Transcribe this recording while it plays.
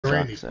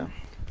Randy. so.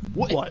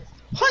 What?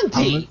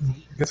 Hunty!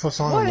 Guess what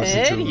song What I'm an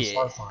listening to on idiot.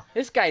 Spotify?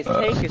 This guy's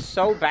take is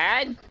so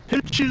bad.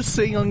 Who'd you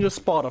sing on your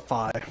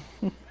Spotify?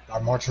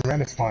 March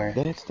Madness playing.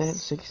 That's that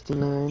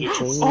 69.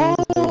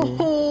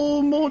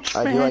 Oh, March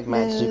I do like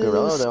Matt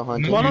Zuccarello though,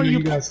 Hunter. Why don't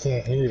you guys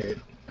can't hear it?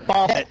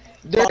 Bob it.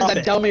 There's Bob a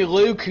it. dummy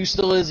Luke who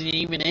still isn't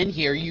even in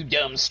here, you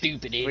dumb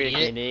stupid idiot.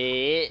 Freaking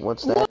idiot.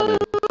 What's that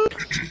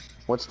mean?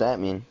 What's that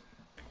mean?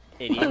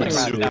 Idiot.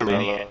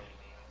 Zuccarello.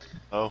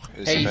 Oh,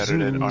 is Hey, better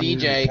than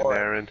DJ.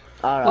 Aaron.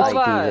 Alright,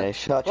 Hold DJ, on.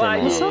 shut your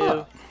Why mouth.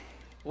 you?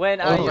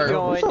 When are you Over.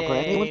 What's up,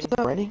 Randy? What's joining?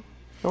 up, Randy?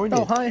 How are we Oh,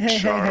 doing? hi, hey,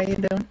 how you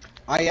doing?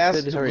 I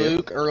asked Good, how are you?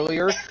 Luke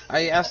earlier,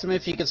 I asked him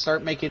if he could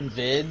start making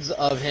vids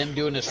of him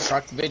doing his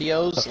truck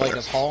videos, like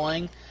his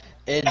hauling,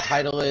 and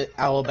title it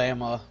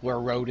Alabama, where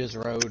road is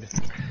road.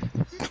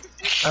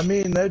 I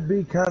mean, that'd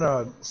be kind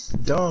of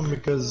dumb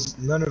because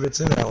none of it's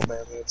in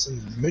Alabama. It's in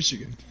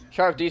Michigan.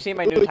 Sharp, do you see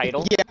my new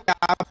title? Yeah,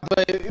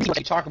 but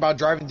you talk about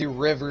driving through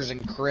rivers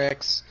and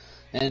creeks,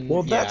 and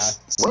Well, yeah. that's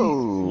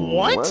Whoa!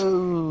 What?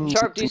 Whoa!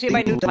 Sharp, do you see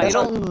my new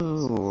title?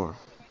 Whoa.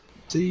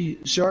 see,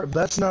 Sharp.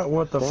 That's not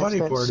what the That's funny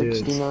that part is.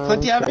 69.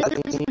 But yeah,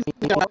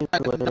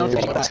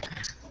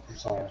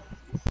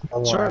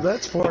 Sharp,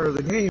 that's part of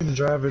the game,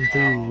 driving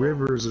through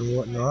rivers and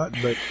whatnot.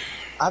 But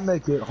I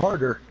make it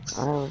harder.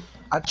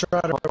 I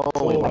try to.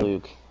 Holy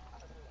Luke.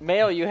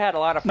 Mayo, you had a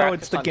lot of No,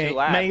 practice it's the on 2 game.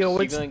 laps. Mayo, You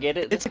it's, gonna get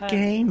it it's a this time?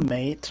 game,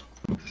 mate.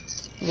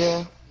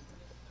 Yeah.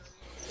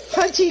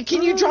 Hunty,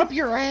 can you drop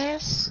your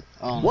ass?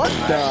 Oh, What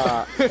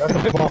the? That's a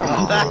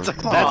That's a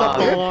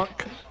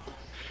bonk.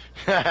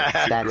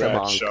 That's a Congrats,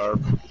 bonk.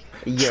 Sharp.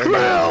 You're done.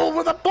 Drill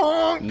with a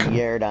bonk!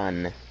 You're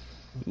done.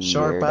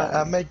 Sharp, You're I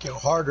done. make it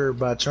harder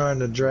by trying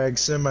to drag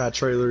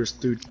semi-trailers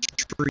through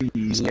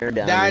trees. You're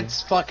done.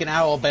 That's fucking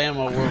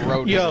Alabama, where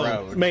road is Yo,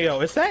 road.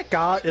 Mayo, is that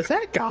guy? I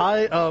think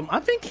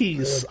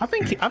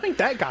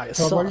that guy is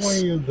So why do you want to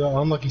sus. use the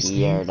unlucky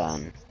You're Steve?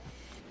 done.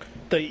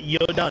 The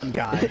you're done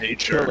guy.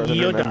 Nature.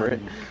 You're Remember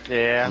done.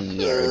 Yeah.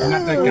 You're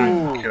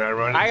done. Can I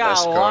run I his got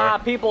best a car? lot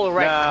of people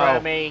wrecked No.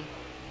 from me.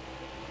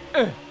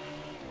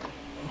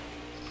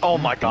 Oh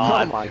my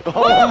god. Oh my god.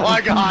 Oh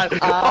my god.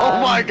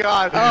 Oh my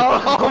god.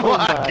 Oh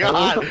my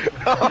god.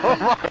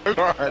 Oh my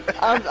god.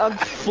 I'm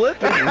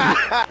flipping.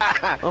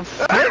 I'm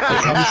flipping.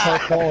 I'm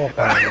so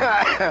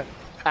qualified.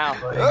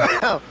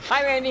 Ow.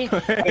 Hi, Randy.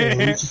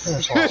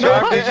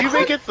 Sharp, did you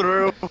make it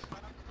through?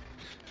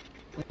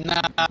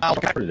 Nah,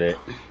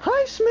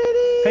 Hi,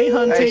 Smitty. Hey,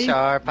 Hunty. Hey,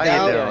 Sharp. How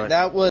you doing?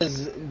 that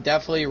was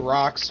definitely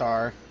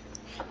Rockstar.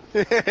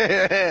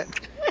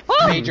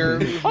 Major,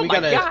 Oh we my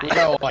gotta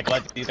God. like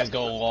let these guys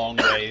go a long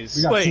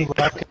ways. Wait,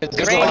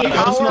 There's a Randy, lot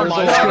how of, are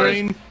my cars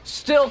screen?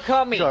 still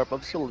coming? Sharp,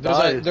 I'm still there's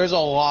dying. a, there's a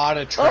lot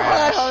of Oh,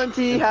 hi, trash.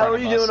 Hunty. in How front are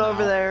of you us doing now.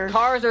 over there?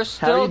 Cars are How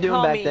still are you doing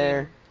coming. back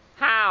there?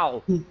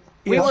 How? We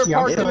Yeah, were see, I'm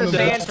parked in the coming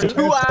sand back. for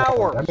 2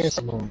 hours. I made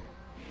some.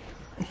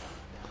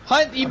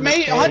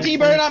 Hunty, you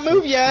better not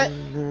move yet.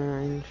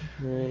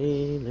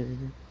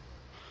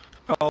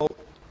 Oh.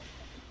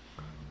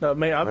 No,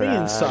 man, I'll be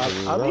inside.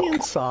 I'll be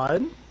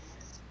inside.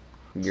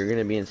 You're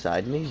gonna be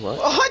inside me? What?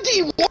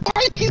 Hunty, why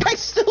are you guys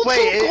still so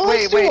Wait, close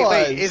wait, to wait, us?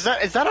 wait. Is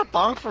that a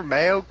bonk for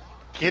Mayo?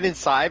 Get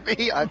inside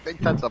me? I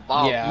think that's a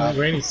bonk. Yeah.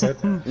 Randy said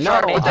that. No,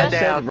 Sharp, I put that said,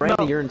 down. Randy,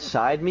 No. you're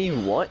inside me?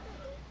 What?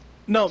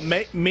 No,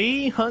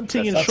 me,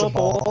 Hunty, and That's a Sharp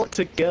ball. all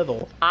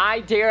together. I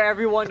dare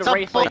everyone to It's a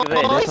race like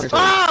bonk. this.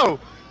 Oh!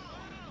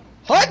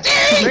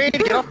 Hunty! Randy,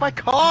 get off my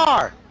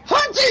car!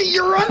 Hunty,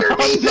 you're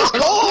underneath this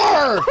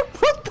car!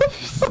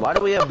 Why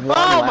do we have one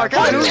Oh my lap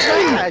god, to who's go?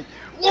 that?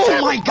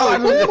 Oh my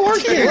god, Look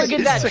Morgan! at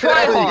that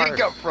Where did tryhard. he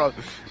come from?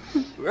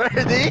 Where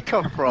did he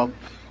come from?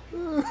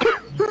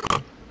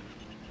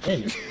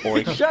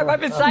 Sharp,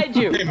 I'm inside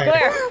you. Come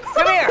here.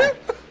 Come here.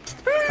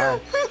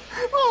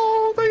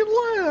 Oh, they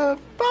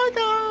left. Bye,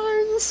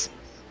 guys.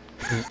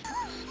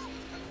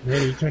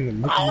 Randy, you turned to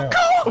Mickey Mouse.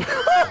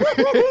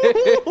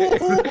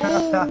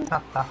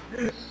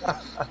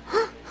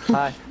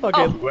 Hi.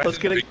 Okay, Oh. let's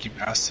get it. Mickey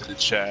Mouse in the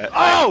chat.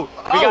 Oh!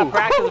 We got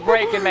practice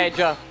breaking,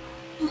 Major.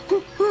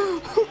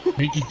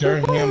 Mickey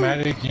Durham at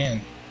it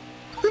again.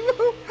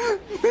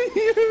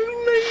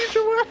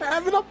 Major, we're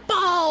having a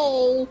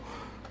ball.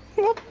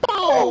 A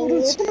ball.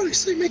 Did somebody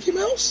say Mickey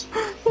Mouse?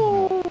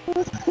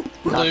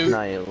 Not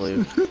tonight,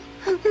 Luke.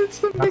 It's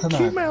the Not Mickey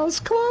tonight. Mouse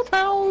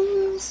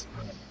Clubhouse.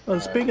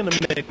 Speaking of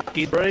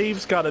Mickey,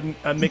 Braves got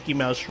a Mickey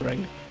Mouse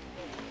ring.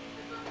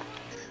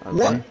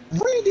 Okay.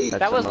 Randy! That's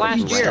That was the last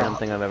most year. random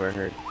thing I've ever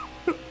heard.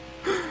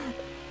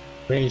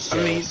 Randy I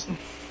mean,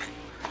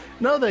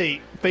 no,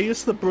 they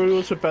used the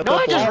Brewers without No,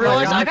 I the just ball.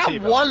 realized I Mickey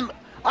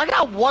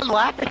got one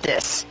lap at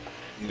this.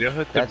 You know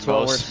what the That's what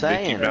we're most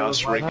saying. Mickey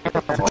Mouse ring of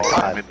all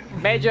God. time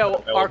in Major,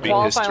 our MLB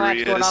qualifying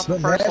history lap's going is off the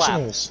first lap.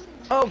 Nationals.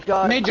 Oh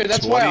god. Major,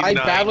 that's why I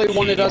badly 2019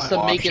 wanted us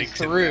to make it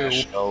Washington through.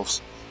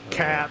 Nationals.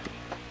 Cap.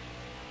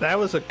 That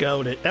was a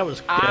goated. That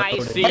was I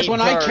goated. see. Like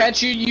when I Dirt.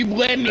 catch you, you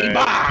let me Yeah,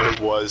 by. it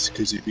was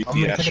because you beat I'm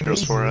the gonna take it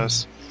Astros for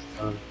us.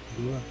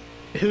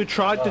 Who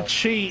tried to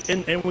cheat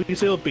and we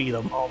still beat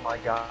them. Oh my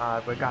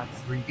god, we got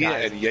 3 guys. Yeah,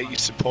 and yet you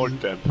support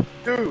them.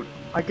 Dude,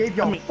 I gave I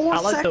y'all mean, 4 I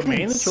like to seconds.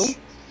 manage them.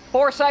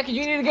 4 seconds.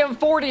 You need to give him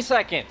 40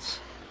 seconds.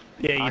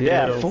 Yeah, you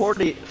Yeah, do.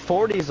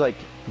 40's like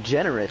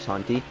generous,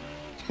 Hunty.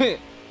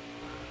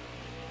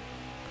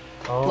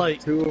 Oh,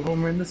 Like- 2 of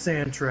them in the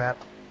sand trap.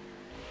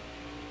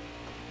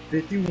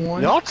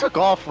 51. Y'all took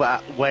off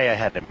way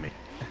ahead of me.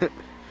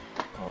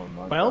 Oh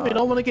my Well, we God.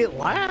 don't want to get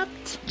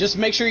lapped. Just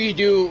make sure you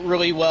do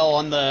really well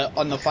on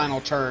the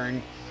final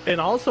turn. And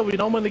also, we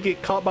don't want to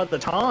get caught by the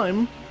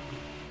time.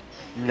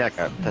 The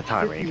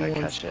timer ain't gonna 51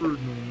 catch it.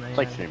 screwed me, man. It's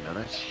like 3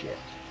 minutes. Shit.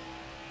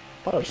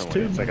 Oh, it's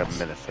two. It's like a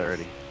minute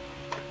 30.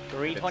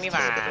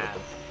 325.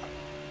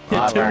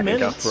 Yeah, I 2 like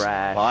minutes.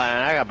 Trash. Well,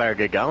 I got better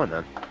get going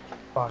then.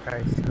 Fuck,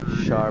 I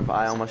Sharp,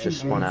 I almost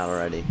just spun out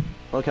already.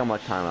 Look how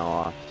much time I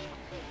lost.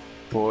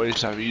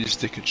 Boys, I've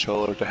used the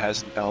controller that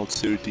has an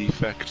L2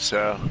 defect,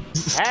 so...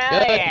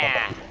 Hell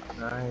yeah.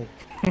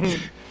 Nice.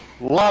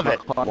 Love it.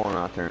 One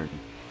out turn.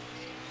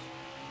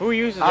 Who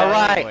uses that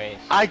Alright, anyways?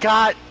 I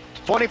got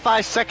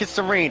 25 seconds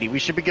to Randy. We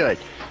should be good.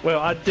 Well,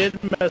 I did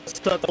mess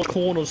up the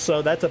corners,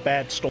 so that's a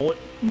bad start.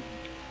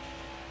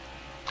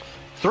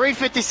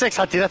 356,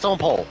 Hunty, that's on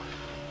pole.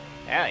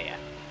 Hell yeah.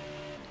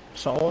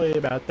 Sorry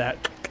about that.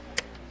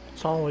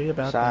 Sorry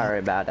about Sorry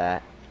about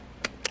that. that.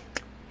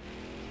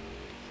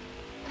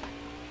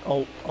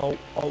 Oh.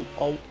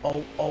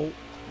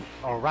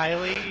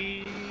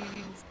 O'Reilly.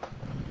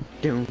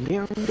 Doom,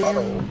 doom, Uh-oh,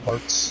 doom.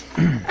 parts.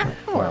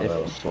 Wow, that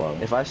was slow.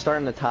 If I start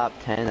in the top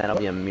 10, that'll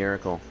be a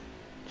miracle.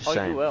 Just Oh,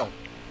 saying. you will.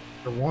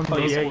 The one Oh,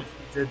 race yeah. we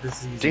did this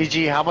season.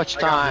 DG, how much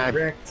I got time?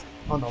 wrecked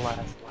on the last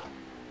lap.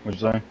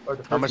 What'd you say? Or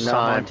the How much first No,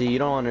 time? Monty, you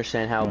don't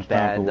understand how Much time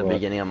bad for the what?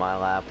 beginning of my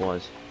lap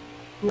was.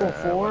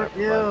 204? whatever,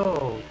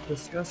 Ew,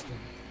 disgusting.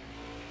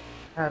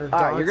 Had a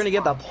Alright, you're dodge gonna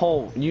get the spot.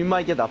 pole. You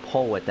might get the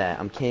pole with that.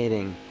 I'm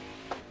kidding.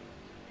 The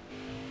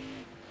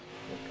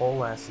pole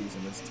last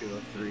season was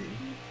 203.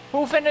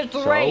 Who finished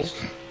the So? race?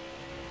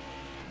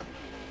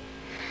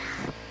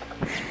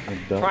 The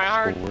duck Try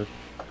hard. scored.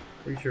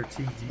 Pretty sure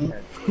TG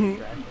had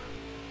track.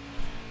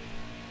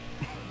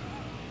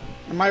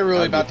 Am I really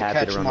I'd be about to happy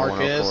catch to run the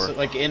Marcus, 104.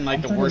 like in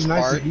like the I'm worst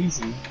nice part? and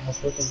easy.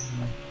 That's what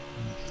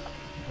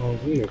oh,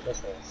 weird.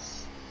 That's all.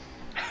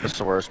 That's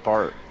the worst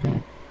part.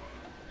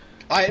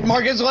 Alright,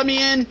 Marcus, let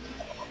me in!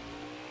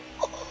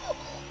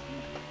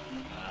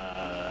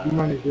 You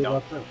might need to do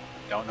about that.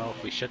 Don't know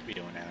if we should be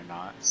doing that or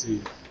not. Let's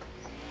see.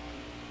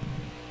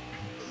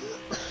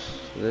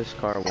 This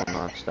car will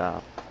not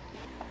stop.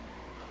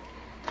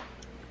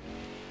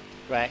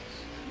 Rex.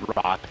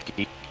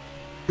 Rocky.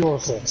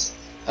 206.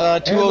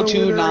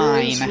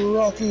 2029.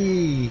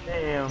 Rocky.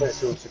 Damn. That's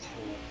 206.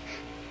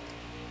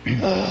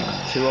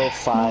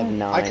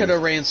 2059. I could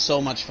have ran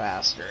so much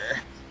faster.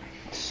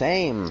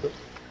 Same.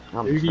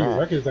 I'm You get your trash.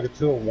 record like a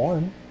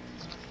 201.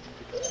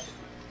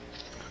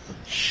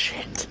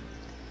 Shit.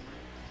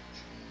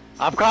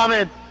 I'm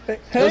coming.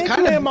 Hey,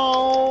 kind of-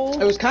 Clemo!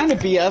 It was kind of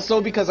BS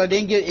though because I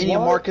didn't get any of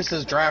What?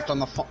 Marcus's draft on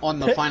the final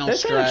That's not a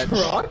stretch.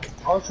 truck.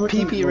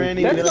 PP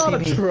Randy, That's we got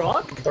not a PP.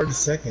 truck.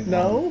 32nd.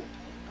 No.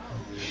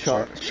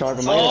 Sharp,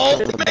 am I Oh,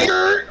 gonna-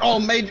 Major! Oh,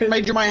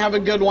 Major might have a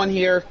good one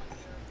here.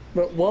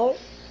 But what?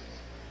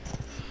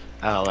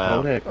 I don't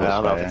know. Kodak was I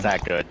don't know if fast. it's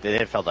that good. It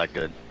didn't feel that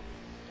good.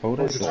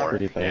 Kodak is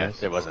pretty Yeah,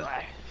 fast. it wasn't.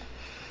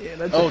 Yeah,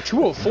 that's Oh,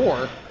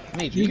 204?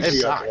 Major, You it can be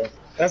up sucked. there.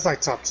 That's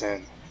like top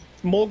 10.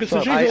 Morgan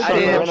says you I don't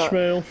didn't- much,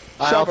 Shmuel.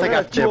 I don't think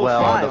I did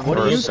well on the What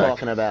are you first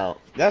talking about?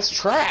 That's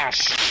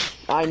trash.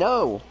 I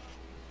know.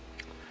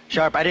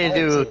 Sharp, I didn't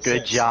do a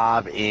good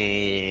job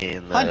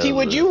in the, Hunty,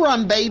 would you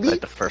run, baby?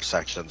 like the first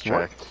section of the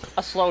track.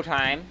 A slow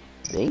time.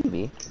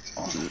 Maybe.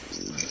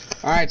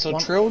 Alright, so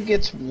Trill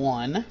gets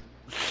one.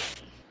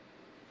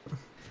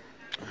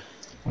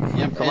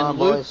 Yep, Come and on,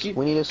 Luke, boys.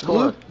 We need a score.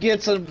 Luke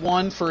gets a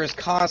one for his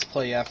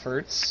cosplay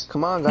efforts.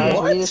 Come on, guys.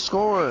 What? We need a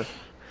score.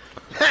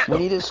 We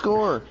need a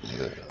score.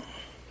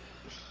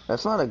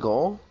 That's not a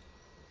goal.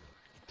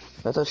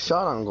 That's a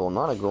shot on goal,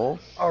 not a goal.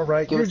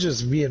 Alright, Give you're it-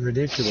 just being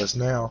ridiculous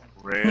now.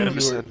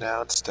 Rams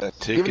announced that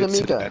Give it to tickets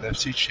to the Mika.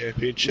 NFC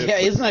Championship. Yeah,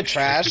 will isn't be that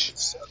trash?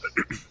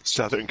 distributed to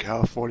Southern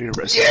California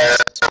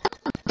residents.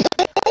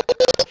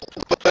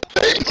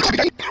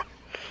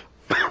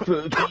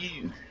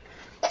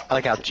 I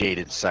like how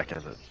Jaden's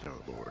second. Oh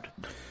lord.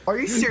 Are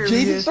you Jaden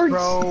serious, starts-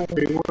 bro?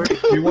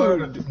 You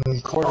wanted to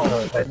record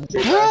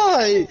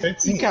Right!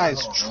 15. You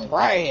guys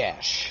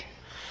trash.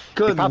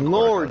 Good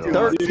lord,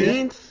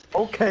 13th?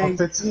 Okay,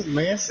 15,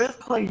 man. fifth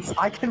place.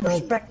 I can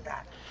respect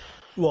that.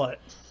 What?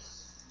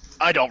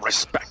 I don't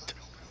respect.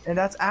 And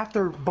that's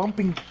after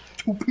bumping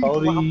 2 people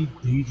out, Cody,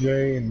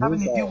 DJ, and having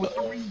to deal Luke.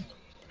 with 3.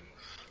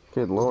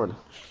 Good lord.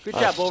 Good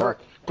job, Over.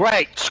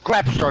 Great.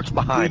 Scrap starts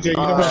behind DJ, me. you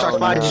know what Starts I'm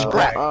behind saying?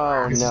 Scrap.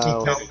 Oh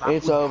no.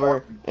 It's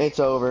over. It's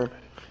over.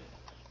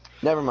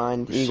 Never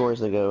mind. Igor's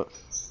the GOAT.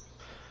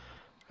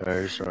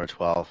 There's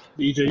 12.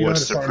 DJ, you know how to What's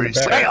the start in the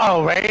preset? Hey, back.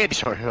 oh, Randy.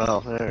 Sorry.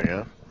 Well, there we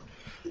go.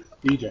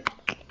 DJ,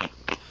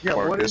 Yeah,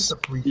 what Marcus. is the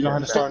pre you know how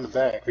to start in the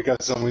back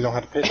because we don't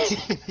have to pitch.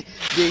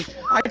 Dude,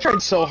 I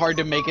tried so hard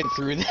to make it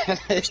through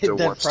that, Still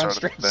that one front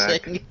start at the stretch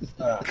back. thing.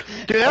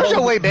 Dude, there's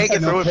no way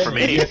making through it for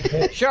me.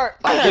 Sure.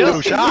 I had no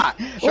shot.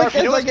 Sure, Look,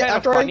 you know it's what's like kind of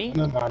after I- funny?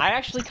 No, no. I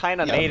actually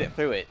kind of Yeah. made it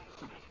through it.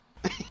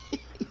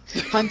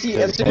 Hunty,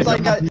 as soon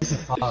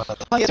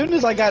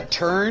as I got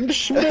turned,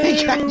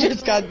 I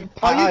just got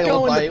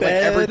piled by like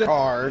every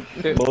car.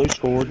 Bully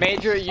scored.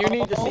 Major, you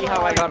need to see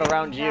how I got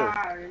around you.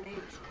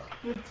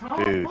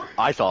 Dude,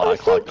 I thought I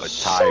clogged the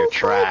entire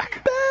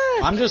track.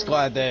 I'm just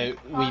glad that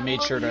we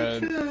made sure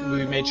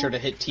to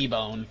hit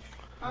T-Bone.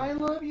 I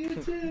love you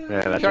too. Yeah,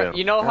 that's Sure, it.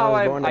 you know how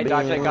I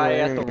dodged that guy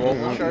at the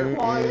roller shirt?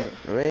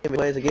 Ray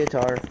plays a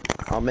guitar.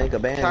 I'll make a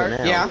band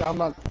now.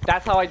 Yeah.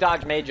 That's how I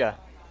dodged Major.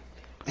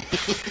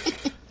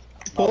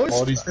 Boys,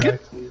 Hunty!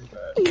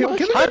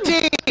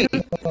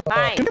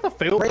 Hi. can I have a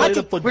fail play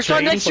to put We're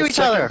starting Jaden next to for each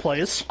second other.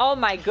 place? Oh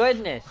my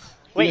goodness.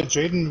 Wait,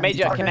 Jaden.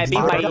 Major, can I be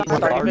my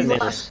starting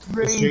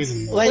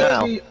position?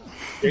 Like,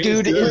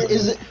 dude,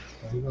 is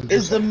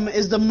the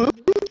move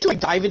to like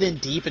dive it in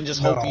deep and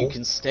just hope you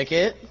can stick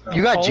it?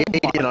 You got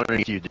Jaden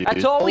underneath you, dude.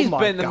 That's always my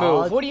been the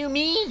God. move. What do you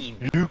mean?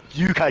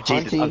 You got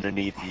Jaden Hunty.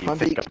 underneath you.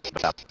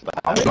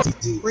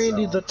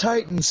 Randy, the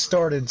Titans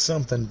started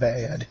something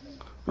bad.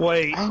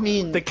 Wait, I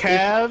mean, the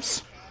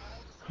Cavs?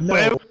 No,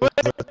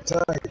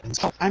 the Titans.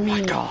 I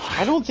mean,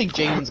 I don't think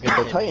Jaden's The gonna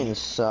hit me. Titans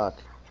suck.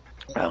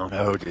 I don't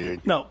know,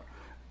 dude. No.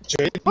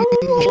 Jaden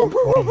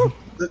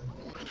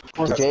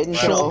can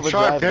Sharp,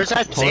 overdrive. there's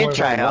that sand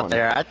track out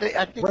there. I think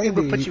they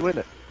would put you in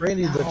it.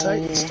 Randy, the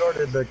Titans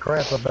started the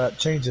crap about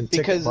changing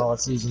ticket Because-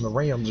 policies, and the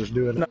Rams are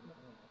doing it.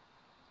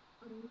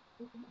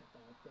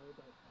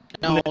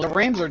 No, the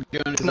Rams are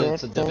doing it because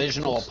it's a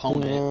divisional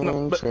opponent.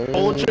 No, but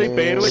OJ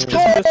Badwick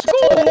just missed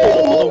for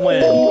the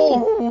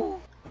win.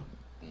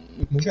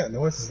 We got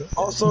noises.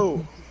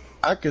 Also,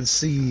 I could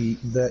see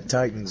that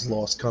Titans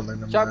loss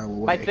coming a Sharp, mile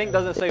away. my thing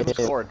doesn't say who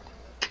scored.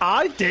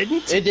 I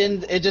didn't. It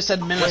didn't. It just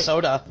said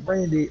Minnesota.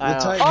 Randy, the I know.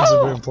 Titans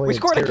have been We playing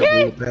scored terribly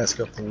again! the past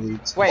couple of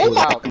weeks. Wait,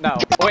 no.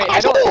 Wait, I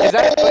don't.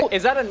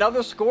 Is that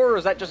another score or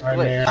is that just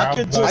glitch? I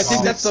could I just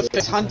think that's the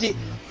fifth Hunty.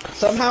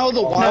 Somehow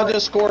the Wild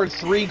just scored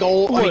 2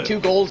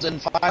 goals in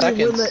 5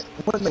 seconds.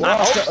 when they I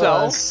lost hope to so.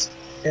 us,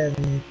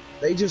 and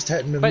they just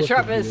hadn't been But looking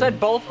Sharp, it good. said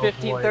both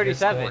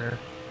 15:37.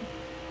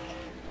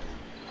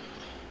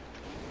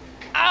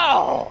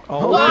 Ow!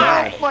 Oh,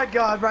 Why? Oh my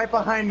god, right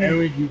behind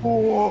me.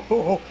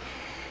 Whoa.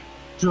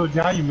 Joe,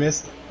 now you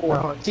missed it.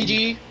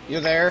 TG,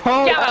 you're there.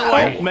 Get out of the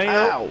way!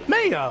 Mayo.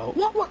 Mayo.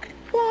 What?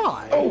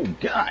 Why? Oh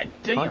god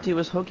damn. Hunty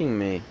was hooking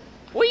me.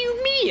 What do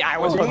you mean I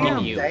was hooking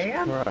you? Right.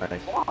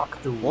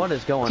 What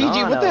is going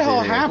TG, on? what the out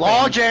hell here? happened?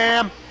 Log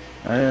jam!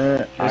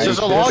 This is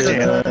a log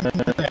jam.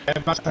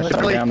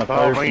 Down the Oh,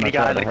 first, Randy and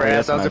got in the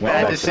grass. I was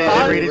about to say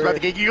that Randy's about to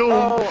get you.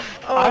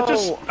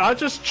 I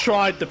just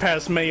tried to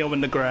pass Mayo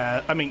in the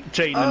grass. I mean,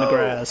 Jaden in the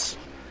grass.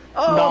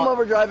 Oh, Not- I'm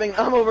overdriving.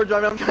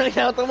 I'm trying to get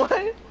out the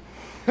way.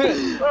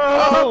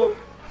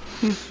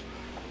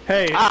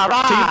 Hey,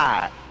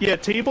 Alright! yeah,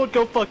 T-Boy,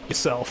 go fuck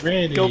yourself.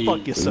 Randy. Go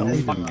fuck yourself.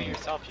 Fuck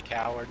yourself, you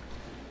coward.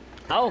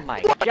 Oh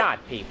my god,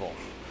 people.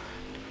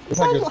 It's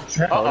like a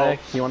trap. Kodak,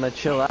 you want to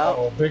chill out?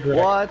 Oh, big wreck.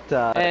 What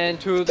the? And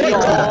to the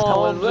What the hell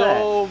arms was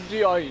that? of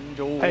the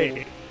angel.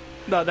 Hey,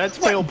 no, that's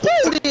fail.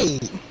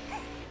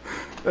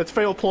 That's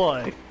fail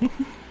play.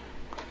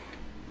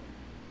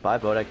 Bye,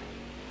 Bodak.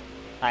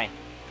 Hi.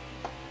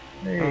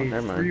 Hey, Oh,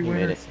 never mind, 3 you made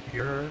winners.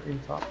 You're in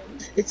top.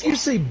 If you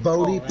see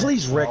Bodie,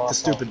 please wreck the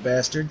stupid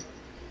bastard.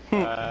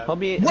 He'll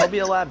be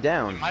a lap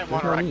down. Might There's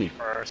want to no wreck me need.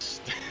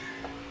 first.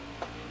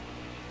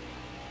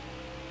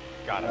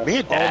 Got it. Me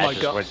and Dad my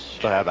just God. went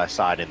side by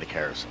side in the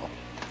carousel.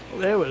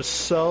 There was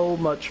so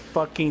much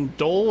fucking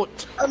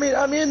dirt. I mean,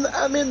 I'm in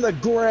the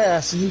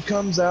grass, and he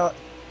comes out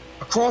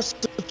across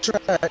the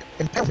track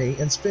and pounds me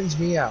and spins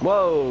me out.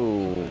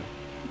 Whoa.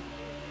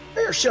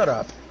 There, shut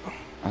up.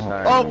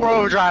 Sorry. Oh, we're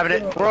overdriving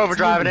it. We're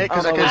overdriving it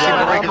because I couldn't see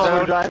my braking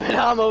zone.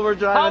 I'm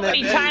overdriving How it.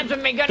 many times am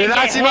I gonna Did get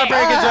not see my hit?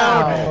 braking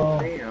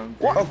zone.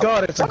 Oh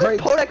God, it's a great.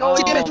 Kodak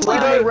always Oh gets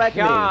my to wreck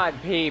me. god,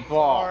 people.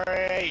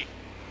 Alright.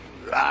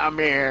 I'm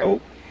here.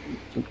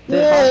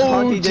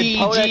 Hunty, did TG.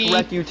 Kodak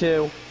wreck you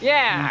too?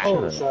 Yeah.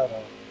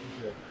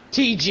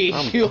 TG.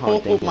 Oh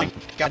thinking. my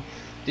god.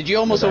 Did you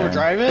almost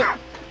overdrive it?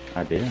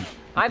 I did.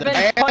 I've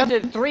been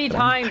punted 3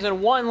 times in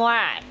 1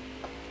 lap.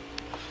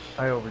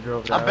 I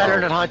overdrove that. I'm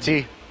better than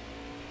Hunty.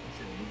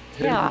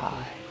 Yeah.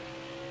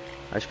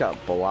 I just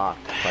got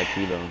blocked by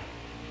T-Bone.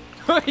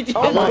 Oh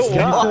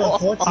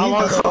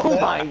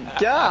my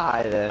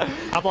god!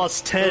 I've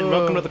lost 10.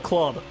 Welcome to the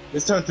club.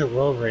 This turned to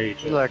road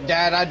rage. Look,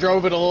 Dad, I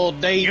drove it a little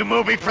deep. you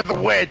moving for the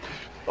win.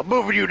 I'm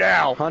moving you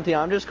now. Hunty,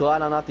 I'm just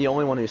glad I'm not the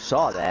only one who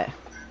saw that.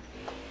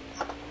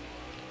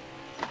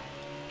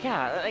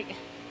 Yeah, like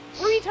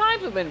 3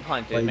 times we've been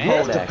punted, You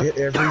man. have to hit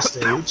every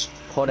stage.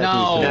 Kodak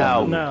No. needs to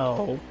No. move.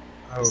 No.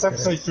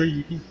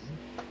 Okay.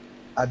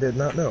 I did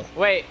not know.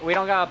 Wait, we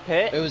don't got a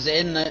pit? It was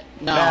in the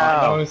no.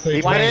 No.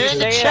 He Why Put didn't it in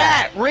you the say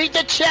chat. Read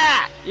the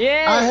chat.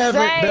 Yeah, I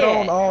haven't say been it.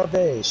 on all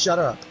day. Shut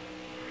up.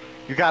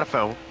 You got a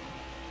phone.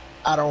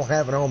 I don't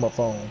have it on my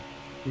phone.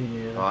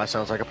 Oh, that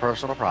sounds like a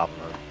personal problem.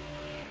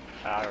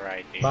 Then.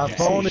 Alright, dude. My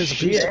phone is a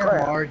piece of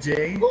crap.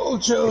 RJ. Oh,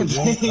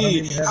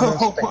 Joji!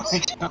 Oh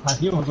my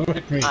God! You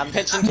with me? I'm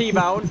pitching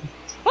T-Bone.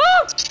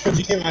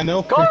 I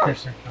know.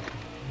 Cars!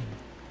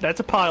 That's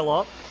a pile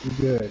up.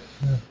 Good.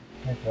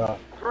 Thank God.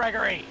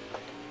 Gregory!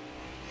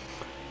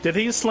 Did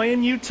he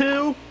slam you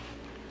too?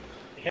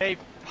 He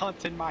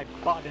punted my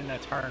butt in a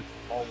turn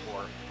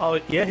forward. Oh,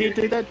 yeah, he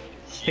did that.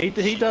 He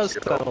does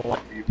that a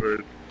lot.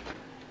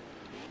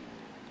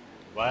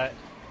 What?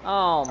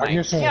 Oh my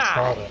hear someone god!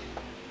 call it.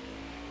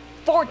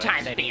 4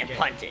 times being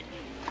punted.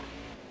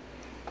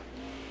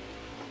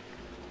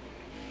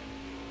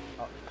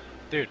 Oh,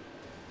 dude,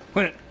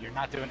 you're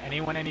not doing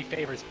anyone any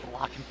favors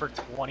blocking for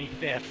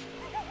 25th.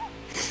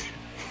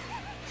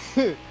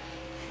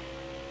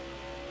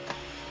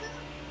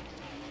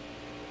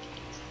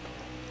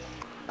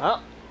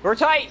 Oh, we're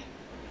tight.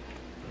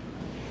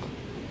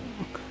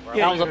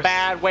 Yeah, That was a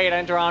bad way to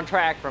enter on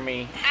track for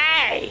me.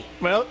 Hey!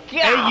 Well,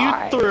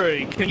 God. hey, you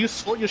three, can you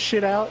sort your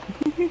shit out?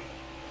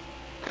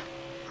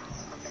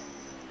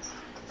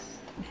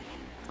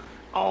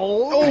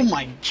 Oh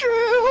my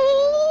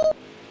Drill!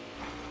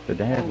 The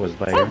dad was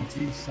there.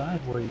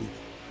 Sideways.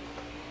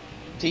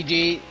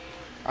 TG,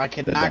 I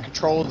cannot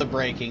control the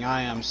braking.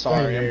 I am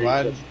sorry. I'm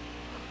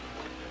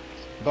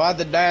glad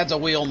the dad's a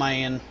wheel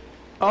man.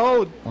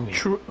 Oh,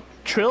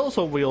 Trill's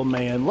a wheel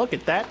man. Look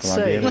at that Will I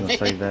be save. able to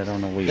say that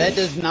on a wheel? That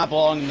does not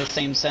belong in the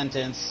same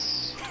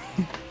sentence.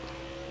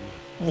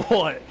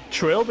 What?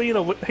 Trill being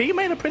he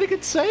made a pretty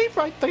good save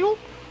right there.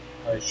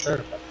 I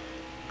sure.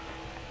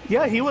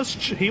 Yeah, he was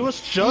Damn,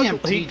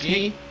 juggled.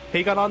 TG.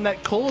 He got on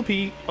that club.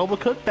 He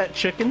overcooked that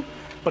chicken,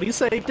 but he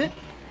saved it.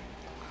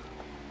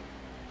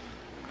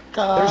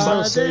 There's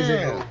no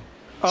saving.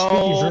 Oh.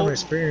 Speaking from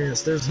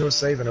experience, there's no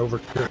saving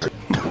overcooked.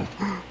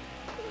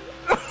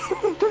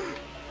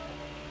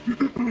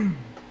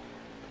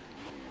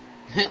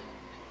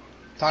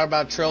 Talk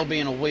about Trill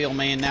being a wheel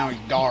man, now he's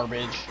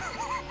garbage.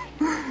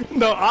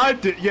 No, I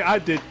did. Yeah, I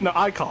did. No,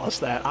 I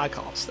caused that. I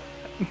caused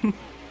that.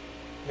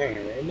 Hey,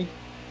 Randy.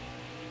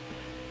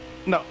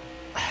 No.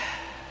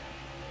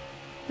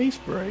 These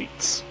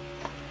brakes.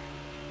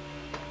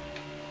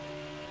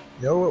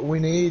 You know what we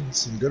need?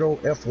 Some good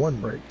old F1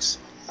 brakes.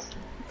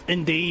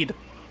 Indeed.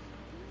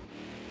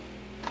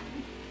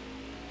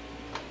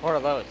 What are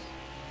those?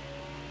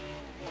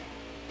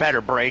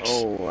 Better brakes.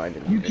 Oh, I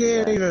didn't. You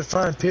can't even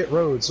find pit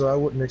road, so I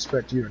wouldn't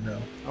expect you to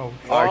know. Oh,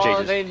 RJ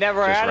Oh, they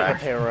never just added a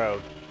racked. pit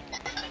road.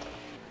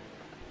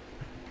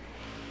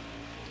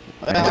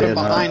 That's did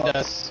not. behind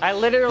us. I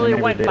literally I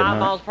never went did, 5 huh?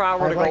 miles per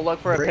hour to go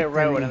look for a pit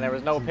road, and there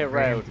was no pit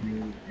road.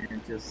 And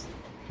just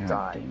God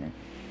die. damn it.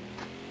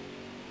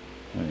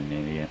 What an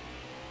idiot.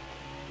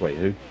 Wait,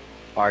 who?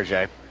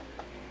 RJ.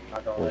 I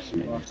don't course like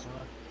you you last time.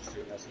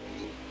 Shoot, that's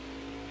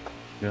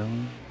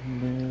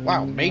easy.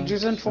 Wow,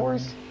 Major's in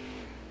fourth?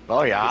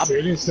 Oh yeah, So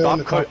you didn't sit in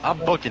the top- I'm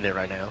booking it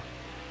right now.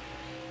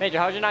 Major,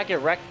 how'd you not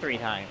get wrecked 3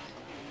 times?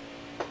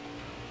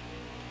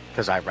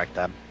 Because I wrecked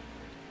them.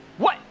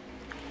 What?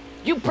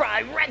 You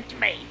probably wrecked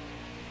me!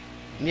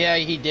 Yeah,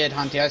 he did,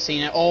 Hunty. I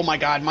seen it. Oh my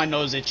god, my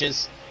nose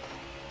itches.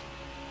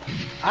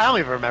 I don't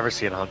even remember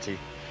seeing Hunty.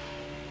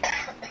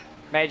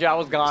 Major, I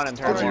was gone in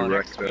turn Did you 1.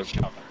 wreck them?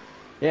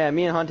 Yeah,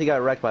 me and Hunty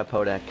got wrecked by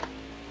Podek.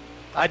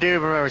 I do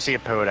remember seeing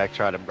Podek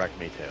try to wreck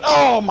me too.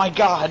 Oh my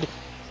god!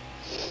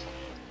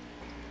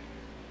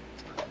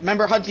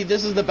 Remember, Hunty,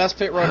 this is the best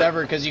pit road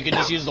ever because you can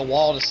just use the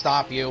wall to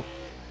stop you.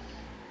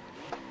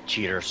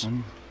 Cheaters.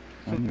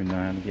 I don't even know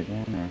how to get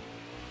down there.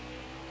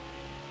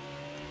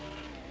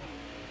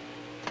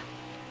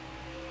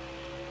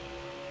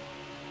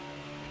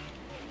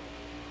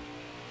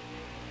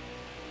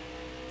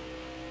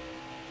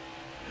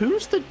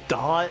 Who's the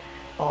dot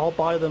all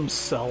by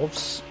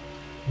themselves?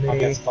 I Me.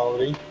 guess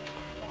Foley.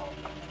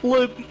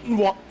 Luke,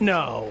 what?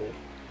 No.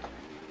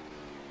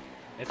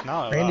 It's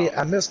not. Randy,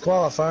 I missed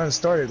qualifying,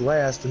 started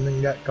last, and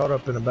then got caught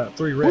up in about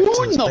 3 wrecks.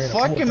 Who in the span of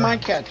fuck 4 am I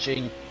times.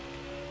 catching?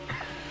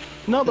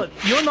 No, but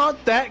you're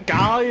not that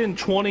guy in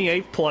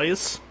 28th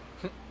place.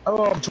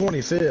 Oh, I'm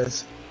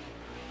 25th.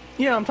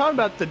 Yeah, I'm talking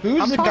about the...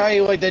 Who's I'm the talking- guy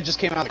who, like, that just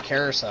came out of the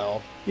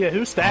carousel? Yeah,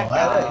 who's that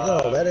That guy? ain't,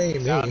 no, that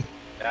ain't me.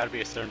 That'd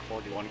be a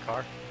 741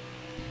 car.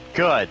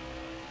 Good.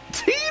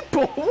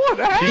 T-Boy, what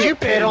happened? Did you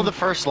pit on the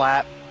first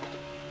lap?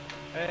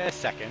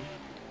 Second.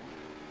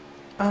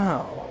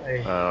 Oh.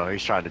 Oh,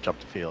 he's trying to jump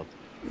the field.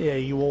 Yeah,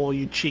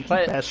 you cheeky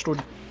But-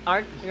 bastard.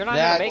 You're not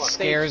That gonna make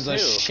scares the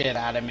stage 2. shit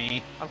out of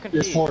me. I'm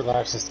There's confused. 4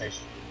 laps this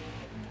station.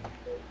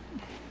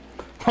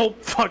 Oh,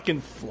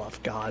 fucking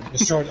fluff god. The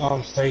short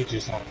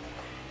stages on.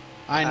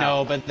 I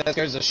know, but that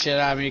scares the shit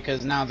out of me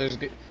because now there's...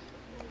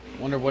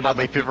 Wonder what How other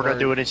many people are going to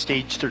do are- it in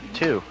stage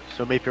 2?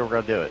 So many people are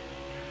going to do it.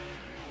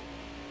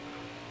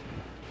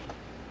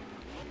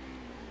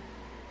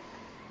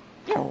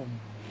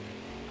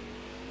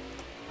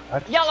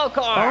 Yellow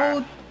car!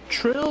 Oh,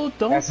 Trill,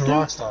 don't That's a do...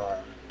 Rockstar.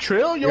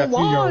 Trill, You you're got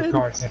 2 yellow wide.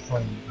 cards in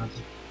front of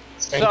you.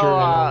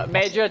 So,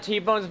 Major,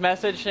 T-Bone's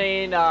message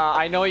saying,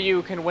 I know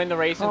you can win the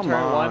race in Come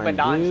turn 1, but on,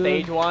 not in dude.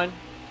 stage 1.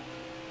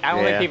 I don't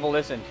Yeah. think people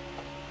listened.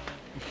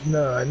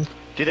 None.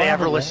 Do they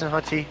ever Probably. listen,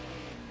 Hunty?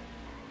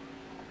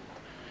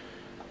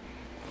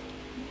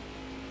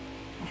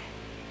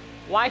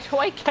 Why do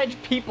I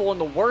catch people in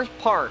the worst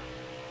part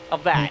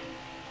of that?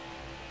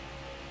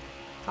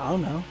 I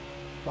don't know.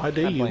 Why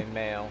do I you? blame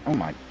Mayo. Oh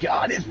my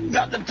god, it's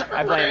about to turn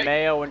I blame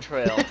Mayo and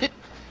Trill.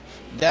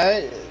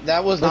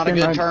 That was not a Fucking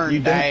good right, turn, you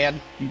don't- Dad.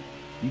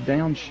 You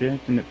downshift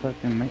and it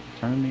fucking make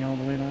turn me all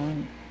the way to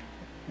right.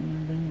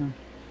 Damn.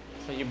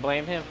 So you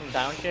blame him from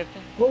downshifting?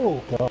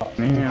 Oh god.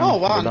 Man, Oh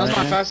wow, did that's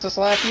my I- fastest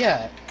lap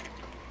yet.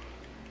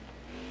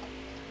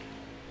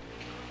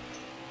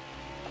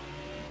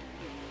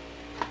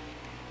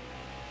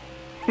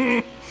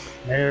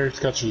 Mayor's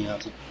got you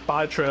out.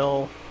 Bye,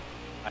 Trill.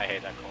 I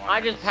hate that corner.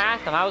 I just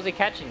passed him. How was he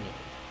catching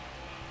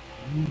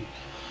you?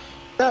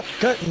 Stop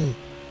cutting.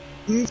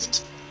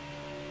 Oofed.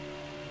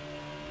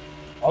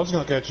 I was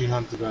gonna catch you,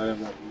 Hunter, but I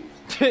didn't want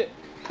to.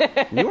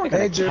 You weren't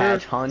gonna Major.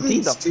 catch Hunty,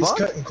 the He's fuck?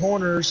 cutting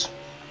corners.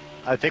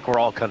 I think we're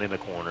all cutting the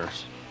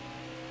corners.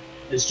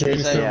 Is Jaden still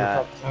in the Yeah.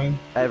 top 10?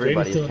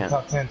 Everybody's Jaden's still in the count-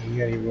 top 10, then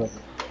yeah, he was.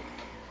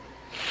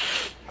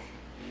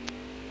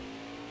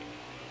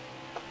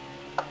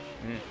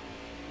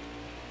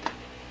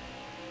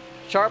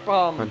 Sharp,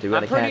 Hunty, we I'm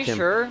gotta pretty catch him.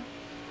 sure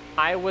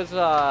I was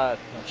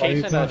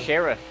chasing a time.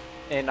 sheriff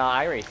in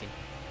iRacing.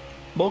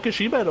 Mocha,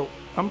 you better.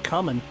 I'm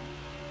coming.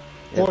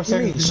 4 You mean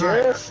seconds.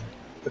 Sheriff?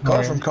 The car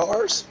Right. from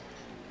Cars?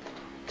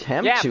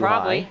 Temp Yeah, too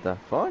probably. high. The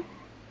fuck?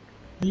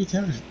 You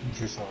tell me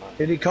yourself.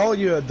 Did he call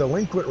you a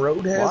delinquent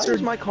road Why hazard?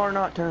 is my car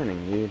not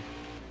turning, dude?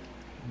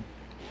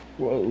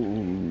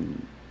 Whoa.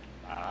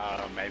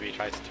 Maybe he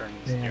tries to turn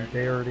Damn, steering.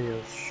 there it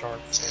is.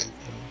 Sharp safety.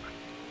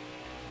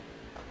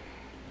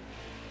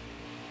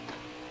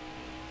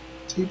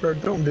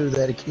 T-Bird, don't do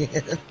that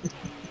again.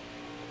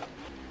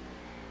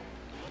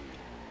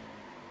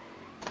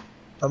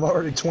 I'm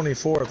already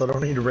 24th. I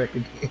don't need to wreck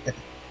again.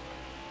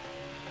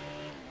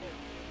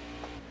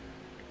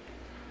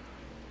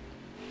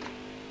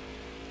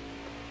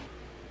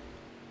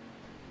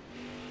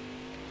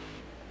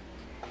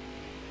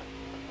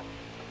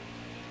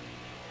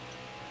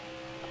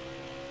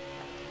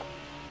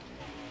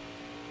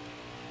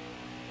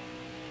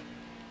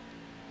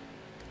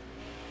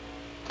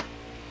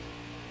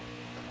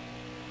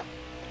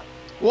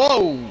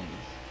 Whoa!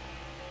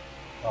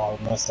 Oh,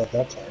 I messed up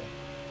that time.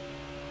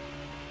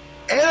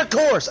 And of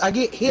course, I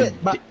get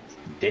hit by...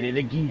 Did it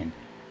again.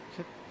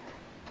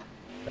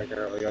 Back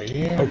earlier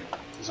here.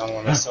 Because I don't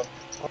want to mess up.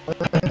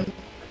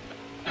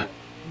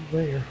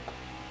 There.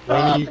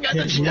 Why you can't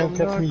catch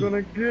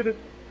me? get it.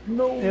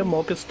 No. Yeah,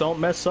 Mochas, don't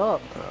mess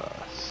up.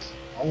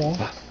 I won't.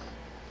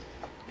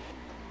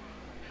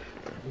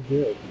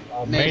 Good.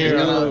 Major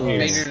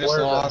just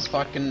lost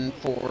fucking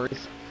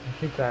fourth. I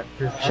think that.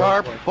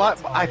 Sharp,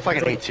 what? I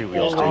fucking hate two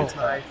wheels,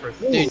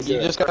 dude. Dude,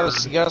 you just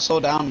gotta slow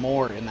down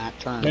more in that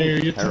turn. Mayor,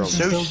 your Terrible. tension's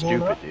So still going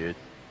stupid, up? dude.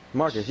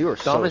 Marcus, you are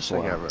so Dumbest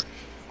thing slow. ever.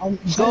 I'm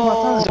saying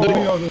my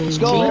time's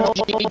going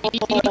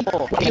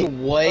up. You're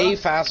way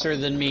faster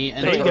than me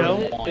in There you turn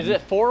go. one. Is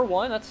it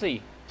 4-1? Let's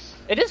see.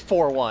 It is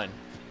 4-1.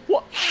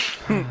 What?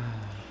 I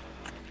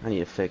need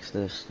to fix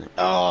this thing.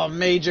 Oh,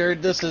 Major,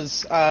 this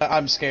is.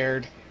 I'm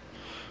scared.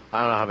 I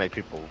don't know how many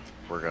people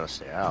were gonna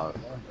stay out.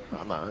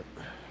 I'm not.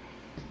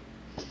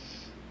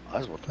 I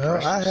was what the Well,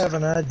 press I was. have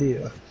an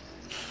idea.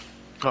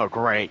 Oh,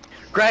 great.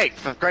 Great!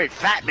 Great!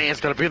 Fat man's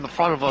gonna be in the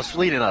front of us,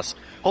 leading us.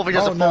 Hopefully he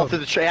doesn't Oh, fall no.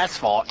 through the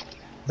asphalt.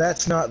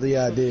 That's not the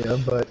idea,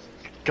 but...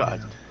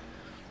 God.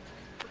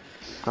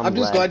 I'm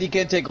just glad you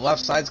can't take left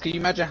sides. Can you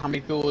imagine how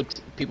many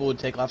people would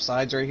take left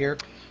sides right here?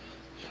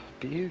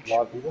 Huge. A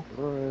lot of people.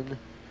 Run.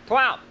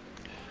 Wow.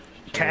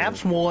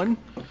 Cavs won.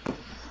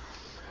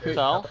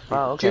 So?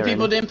 Oh, okay, Two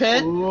people Randy.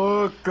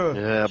 didn't pit?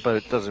 Yeah, but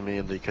it doesn't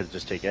mean they could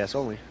just take gas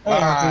only.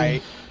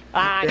 Alright.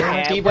 I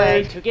can't T-Bird.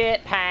 wait to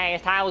get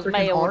past. I was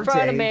mail in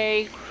front of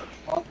me.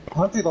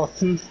 Hunty lost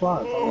 2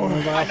 spots.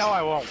 I know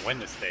I won't win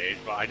the stage,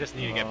 but I just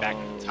need to get back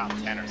in the top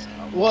 10 or so.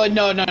 Well,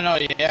 no,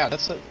 yeah,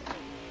 that's it.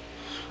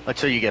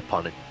 Until you get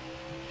punted.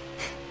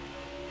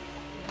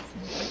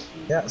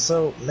 Yeah,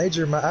 so,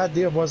 Major, my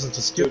idea wasn't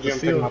to skip Good the job,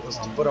 field, taking it was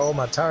my to put all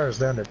my tires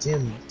down to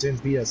 10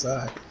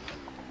 PSI.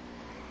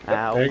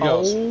 Ow. There you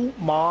go. Oh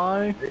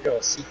my. There you go.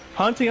 See.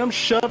 Hunty, I'm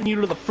shoving you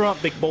to the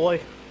front, big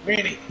boy.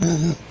 Randy.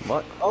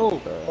 What?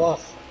 Oh,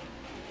 off.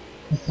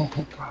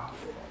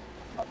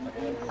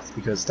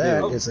 Because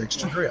that is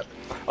extra grip.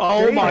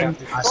 Oh my.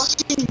 I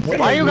swear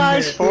Why are you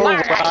guys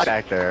minute. forward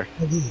back there?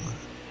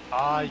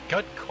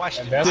 Good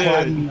question. And that's why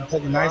I'm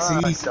taking nice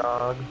and easy.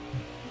 Dog.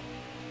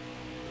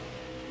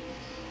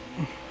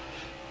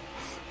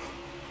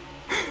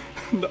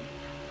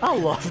 I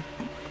love.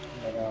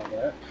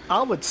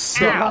 I would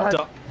suck.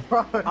 Ow.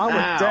 I would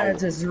dad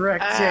just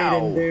wrecked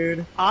Jaden,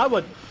 dude. I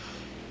would.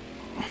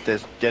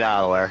 Just get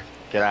out of there.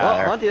 Get out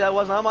Well, of there. Hunty, that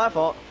was not my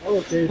fault.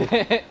 Oh, dude.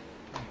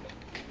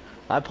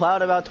 I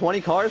plowed about 20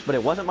 cars, but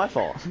it wasn't my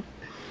fault.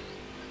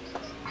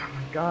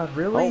 God,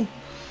 really?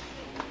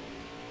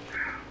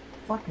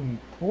 Fucking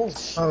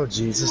bullshit. Oh,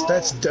 Jesus,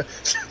 that's...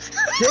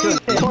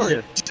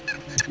 Sorry.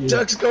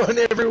 Ducks going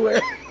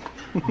everywhere.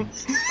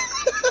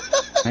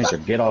 Major,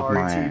 get off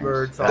my ass.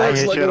 T-Birds. I Ducks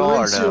hit like you a hard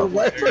windshield now.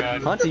 wiper.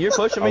 Hunty, you're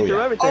pushing me Oh, through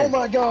yeah. everything. Oh,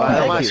 my God. How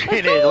Thank much you.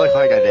 it didn't look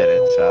like I did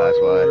it, so that's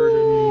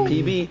why.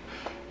 PB.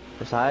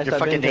 That's the highest Your I've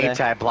fucking been name today.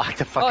 tag blocked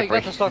the fucking Oh, you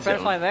got the start finish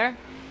zone. line there?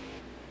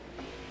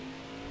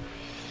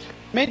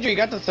 Major, you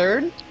got the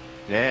third?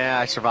 Yeah,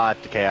 I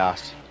survived the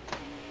chaos.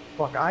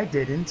 Fuck, I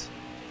didn't.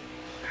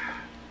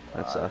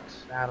 That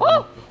sucks.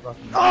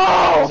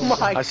 Oh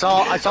my! I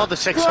saw the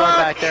 6-star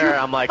back there.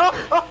 I'm like,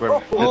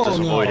 let's just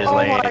avoid his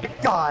lane. Oh my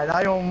god,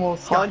 I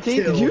almost got Hunty,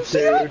 killed, did you see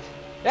that?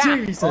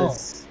 dude.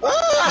 Jesus.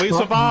 We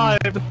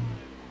survived.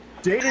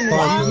 Jaden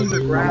is using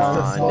the grass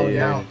to slow dude.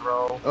 down,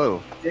 bro.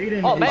 Oh.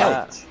 Jaden Oh, is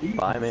man. cheating,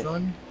 Buy me.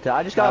 son.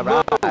 I just got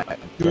moved.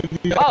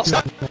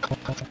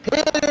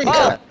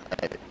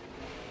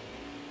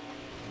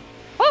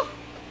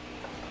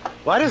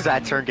 Why does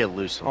that turn get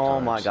loose sometimes?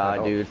 Oh my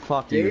god, dude.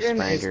 Fuck you,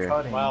 Jaden is Spanker.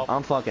 cutting. Well,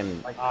 I'm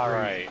fucking...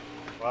 alright.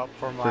 Well,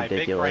 for my big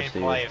ridiculous,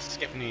 brain play dude. of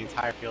skipping the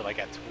entire field, I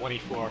got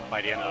 24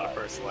 by the end of the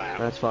first lap.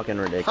 That's fucking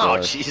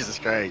ridiculous. Oh, Jesus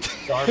Christ.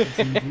 Jarvis,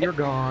 you're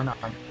gone.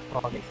 I'm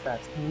fucking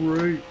that's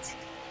great.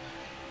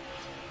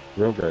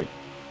 Real great.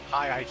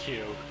 High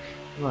IQ.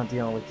 I'm not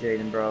dealing with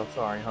Jaden, bro.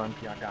 Sorry,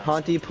 Hunty. I got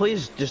Hunty,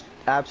 please just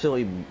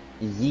absolutely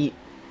yeet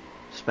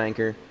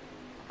Spanker.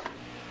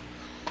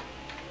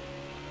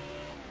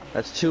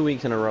 That's 2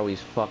 weeks in a row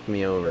he's fucked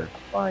me over.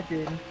 Bye,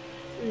 Jaden.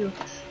 See you.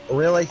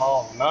 Really?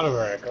 Oh, not a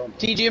wreck. Oh,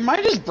 TJ, am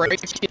I just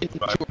breaking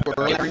into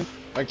early,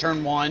 like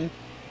turn 1?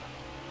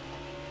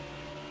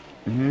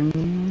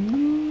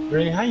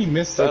 Ray, how you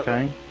missed It's that?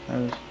 okay.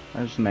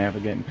 I was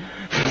navigating.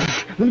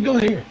 Let me go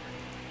here.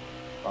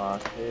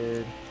 Fuck,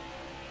 dude.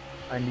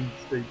 I need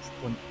stage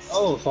 20.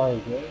 Oh,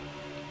 sorry, man.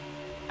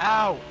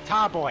 Ow!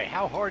 Tomboy,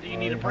 how hard do you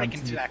need to Oh, break Hunty,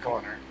 into that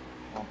corner?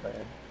 Not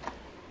bad.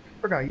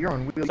 Forgot you're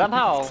on wheels.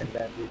 Somehow- You can do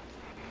that,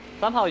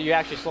 Somehow you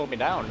actually slowed me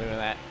down doing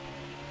that.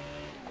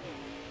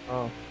 dude.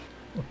 Oh.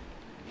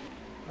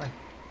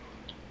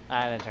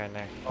 I didn't turn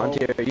there.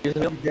 Hunty, are you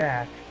using it?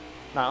 Dak.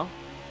 No.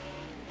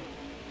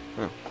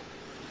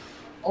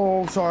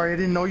 Oh, sorry. I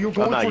didn't know you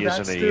were I'm going not for that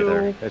using it still.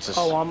 either. It's just,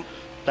 Oh,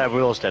 that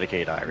wheel is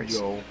dedicated to Iris.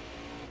 Yo.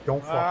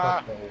 Don't fuck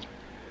up, though.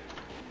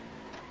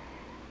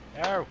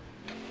 No!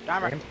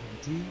 Damn it! Damn,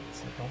 Hunty.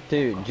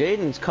 Dude,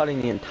 Jaden's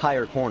cutting the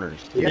entire corners.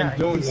 Yeah,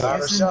 doing he's Not a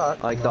missing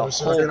shot. Like the Not a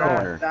shot. whole Look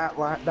at that.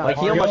 corner. that Like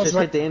he Oh, almost he just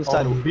was hit the like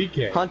inside. on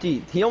BK.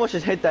 Hunty, he almost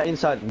just hit that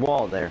inside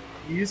wall there.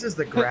 He uses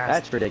the grass.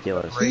 That's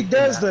ridiculous. He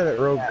does that at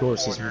road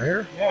courses,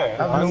 Mayor. Yeah,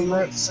 I've I known know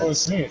that that since-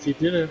 since he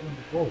did it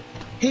before.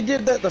 He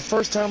did that the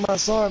first time I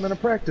saw him in a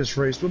practice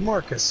race with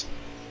Marcus.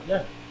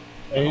 Yeah.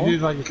 And he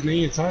did like a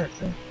Canadian tire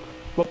thing.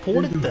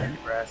 Reported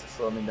that. Grass is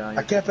slowing me down.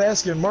 I kept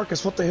asking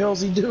Marcus, what the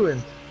hell's he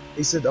doing?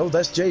 He said, oh,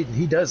 that's Jaden.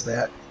 He does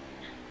that.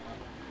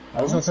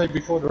 I was gonna say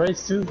before the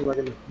race too, like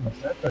in the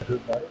good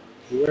about it.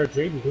 Beware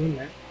Jaden doing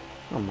that.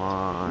 Come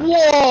on.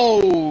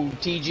 Whoa,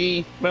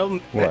 TG. Well,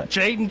 What?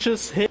 Jaden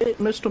just hit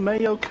Mr.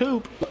 Mayo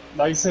Coop.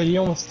 Like you said, he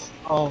almost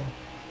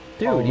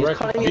Dude, he's wrecked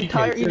cutting the the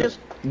entire. BK He too. just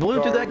blew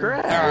through that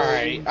grass.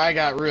 Alright, I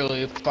got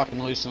really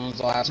fucking loose in those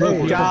last Hey,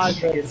 one. God.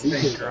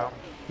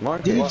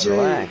 Marcus, DJ,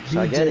 relax.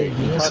 I get it.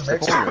 He DJ, cuts the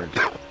corners.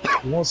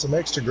 You want some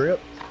extra grip?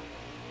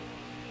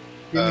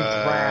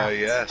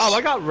 Yes. Oh,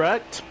 I got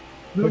wrecked.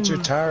 Put your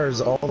tires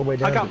all the way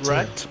down I got to 10.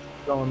 wrecked.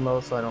 Going low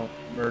so I don't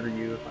murder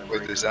you if I Wait,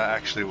 break. does that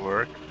actually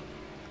work?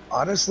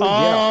 Honestly,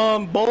 yeah.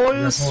 There's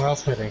Boys, someone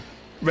else hitting.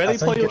 Ready I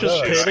think Player it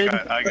just does. pitted.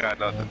 I got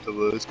nothing to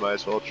lose. Might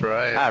as well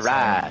try it.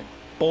 Alright.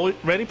 Boy,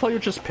 Ready Player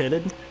just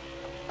pitted.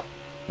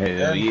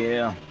 Hell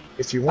yeah.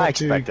 If you I want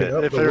to, you expected can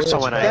up it. If the there's wedge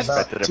someone by I about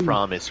expected it 2.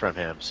 from, it's from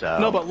him, so.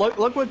 No, but look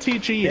what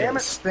TG Damn it,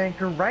 is.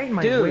 Spanker, right in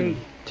my Dude, way.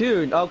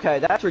 dude, okay,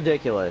 that's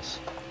ridiculous.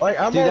 Like,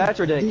 I'm Dude, on- that's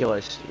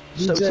ridiculous.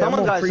 So DJ, I'm someone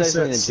on got to say preset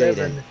something to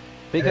 7, Jaden.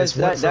 Because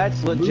and it's went that's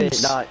from legit.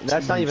 loose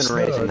That's not to even snug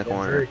racing the and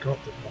corner. very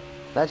comfortable.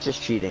 That's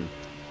just cheating.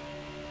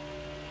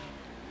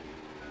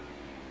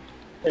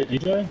 Hey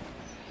DJ?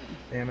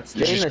 Damn it,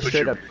 You Jaden just is put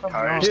straight your up.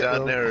 tires Dude.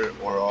 down there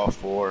or all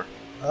four.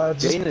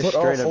 Just Jaden is put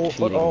all, straight up four, put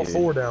cheating, all dude.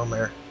 4 down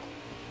there.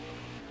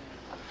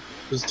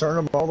 Just turn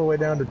them all the way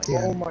down to 10.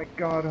 Oh my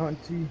god,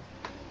 Hunty.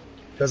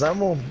 Because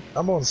I'm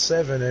on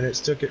 7 and it's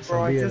took it from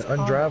Bro, I being just caught-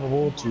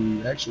 undrivable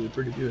to actually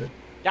pretty good.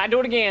 Yeah, do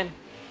it again.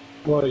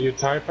 What, your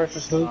tire pressure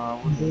slope?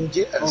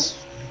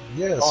 Yes.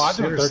 Yes. Oh, I did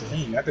seriously.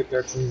 13. I did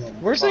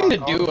 13. Worst thing to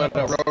do at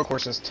a road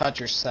course is touch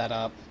your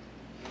setup.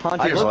 Hunty,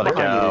 I just look let it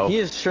behind go. you. He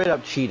is straight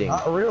up cheating.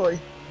 Not really.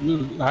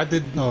 I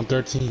did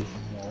 13.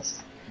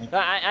 Yes.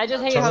 I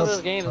just hate Turn how them-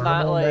 this game's turn not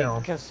them all like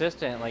down.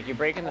 consistent. Like you're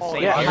breaking the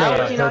same. Yeah, I how got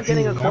is he not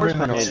getting a 13. course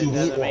Remember penalty? that It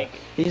doesn't make.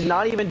 He's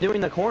not even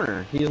doing the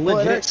corner. He's Well,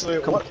 it legit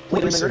actually,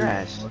 completely in the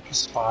grass.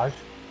 Marcus? 5.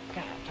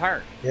 God,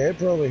 turn. Yeah, it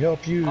probably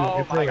help you. Oh it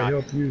my probably God.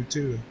 help you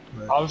too.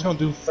 I But was gonna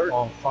do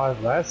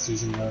 5 last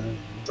season, but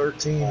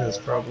 13 is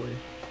probably.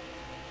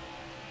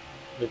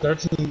 the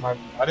 13,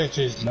 I didn't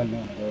change nothing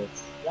on the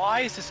roads.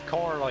 Why is this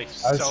car like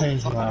I so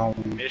changed my own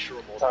fucking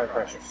miserable? to tire drive?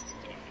 pressure.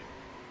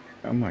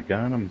 Oh my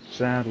god, I'm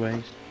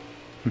sideways.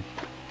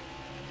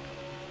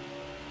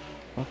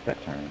 Fuck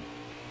that turn.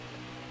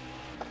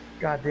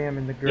 Goddamn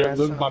in the Yeah, grass.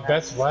 look, my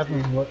best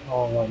weapon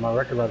on my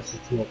record letter is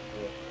 204.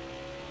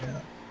 Yeah.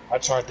 I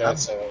tried that,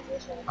 so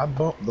that's why. I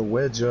bumped the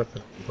wedge up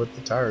and put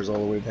the tires all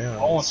the way down.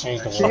 I won't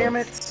change the Damn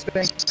wedge. it,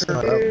 Spanker,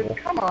 not dude. up.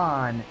 Come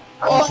on.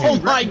 Oh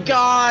my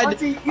god!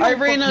 Hunty, you I don't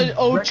ran a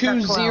fucking wreck that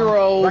 020.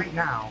 clown right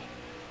now.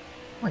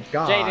 Oh my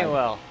god. Jaden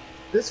will.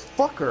 This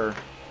fucker.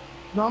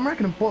 No, I'm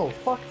wrecking him blow.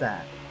 Fuck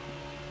that.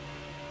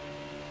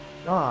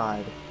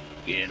 God.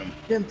 Get him.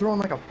 Getting thrown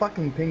like a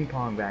fucking ping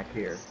pong back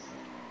here.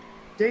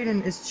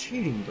 Jaden is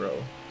cheating, bro.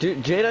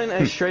 Dude,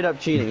 Jaden is straight up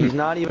cheating. He's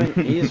not even.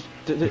 He's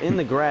in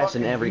the grass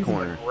in every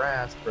corner. In the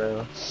grass,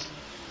 bro.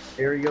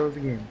 There he goes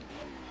again.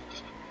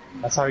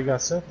 That's how he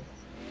got second.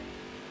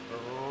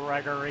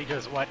 Gregory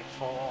just went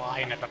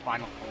flying at the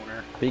final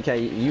corner.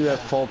 BK, you have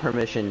full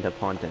permission to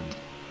punt him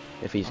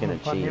if he's gonna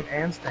punt cheat. him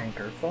and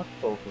Stanker. Fuck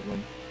both of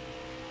them.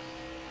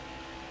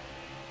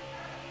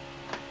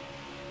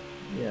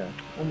 Yeah,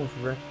 almost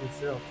wrecked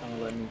yourself trying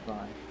to let me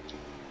by.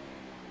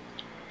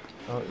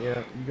 Oh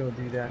yeah, you go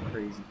do that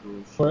crazy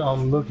bullshit. But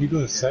look, you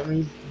doing 70?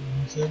 You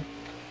said?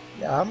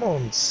 Yeah, I'm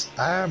on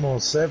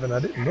 7. I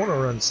didn't want to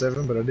run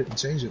 7, but I didn't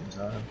change it in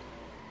time.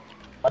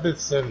 I did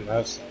 7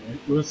 last time.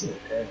 It was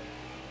okay.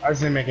 I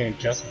just didn't make any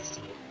adjustments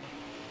to it.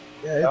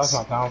 Yeah, that was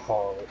my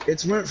downfall.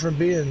 It's went from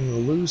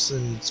being loose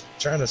and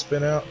trying to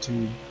spin out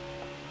to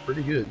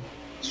pretty good.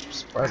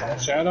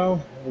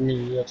 Shadow? I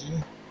mean, yeah,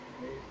 too.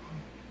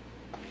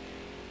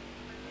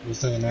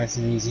 Just taking nice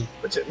and easy.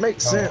 Which it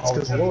makes sense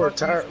because lower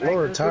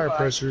tire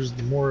pressures,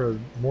 the more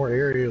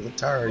area of the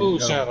tire you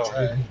got on the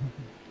track.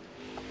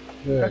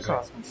 That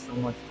cost me so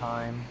much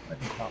time. I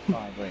can top 5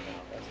 right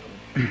now. That's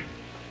what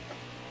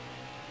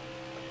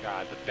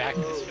God, the back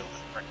of this feels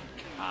like a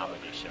freaking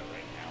comedy show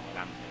right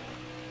now, and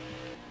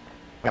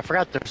I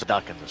forgot there's a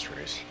duck in this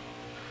race.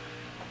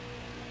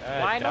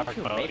 Why don't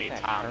you Bodie, make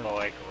that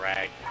Tomboy,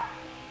 Greg,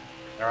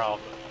 they're all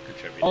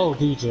contributing. Oh,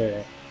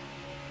 DJ.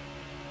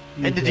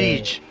 And the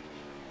Deej.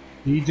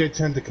 DJ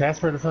turned to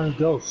Casper to find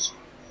Ghost.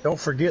 Don't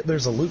forget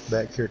there's a loop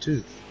back here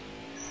too.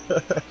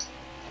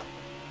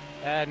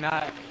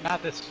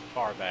 Not this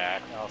far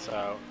back.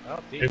 Also,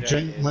 if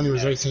Jake Money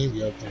was racing, he'd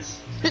be up there.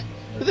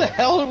 Who the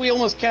hell did we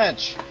almost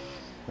catch?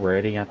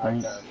 Ready, I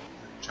think.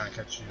 Trying to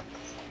catch you.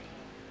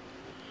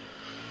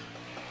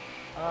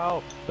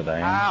 Oh. But I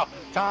am. Ow,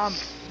 Tom,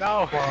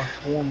 no.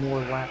 One more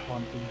lap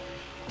on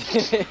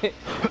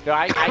No,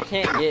 I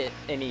can't get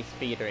any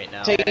speed right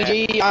now.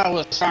 TG, I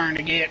was starting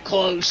to get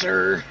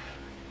closer.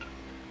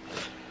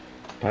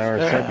 Power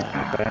second,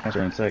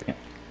 faster in second.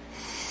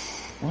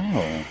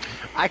 Wow.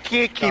 I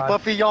can't keep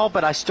up with y'all,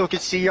 but I still can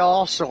see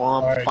y'all, so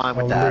I'm fine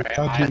with that.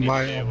 I'll do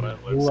my I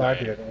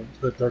did. I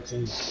put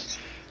 13.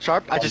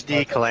 Sharp, I just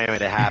need Calamity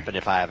to happen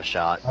if I have a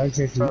shot. I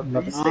can't see nothing.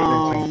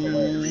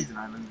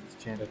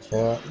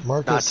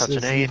 Marcus, Not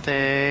touching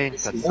anything.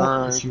 That's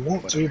fine. If you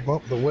want to,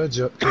 bump the wedge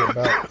up to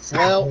about.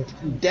 Well,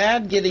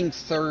 Dad getting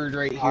third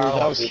right here,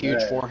 that was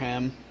huge for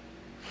him.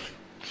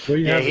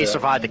 Yeah, he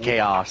survived the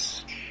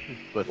chaos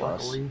with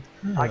us.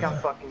 I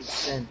got fucking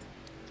sent.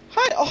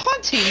 Hi,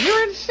 Hunty,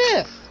 you're in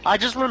 5th. I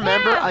just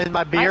remember in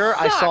my beer,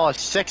 I saw a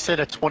 6 and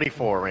a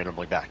 24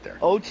 randomly back there.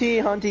 OT,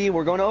 Hunty,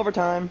 we're going to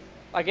overtime.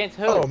 Against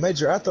who? Oh,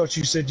 Major, I thought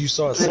you said you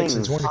saw a 6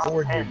 and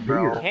 24 in your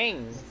beer.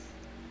 Kings.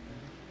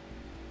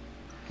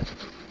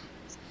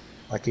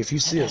 Like if you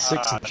see a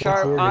 6 and 24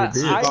 Sharp, in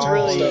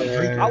your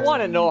beer, I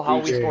want to know how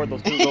we scored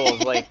those 2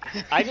 goals. Like,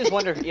 I just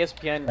wonder if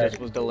ESPN just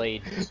was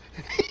delayed.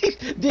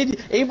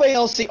 Did anybody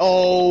else see?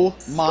 Oh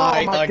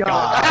my,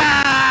 god!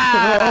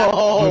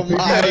 Oh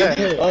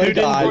my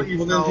god!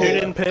 Who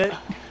didn't pit?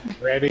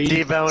 Ready?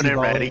 T-Bone and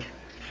ready.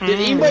 Did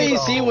anybody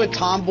see what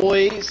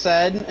Tomboy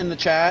said in the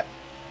chat?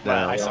 No.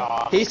 I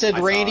saw. He said,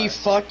 "Randy,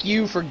 fuck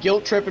you for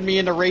guilt tripping me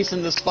into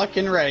racing this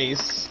fucking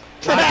race."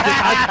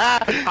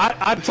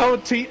 I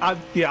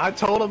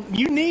told him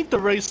you need to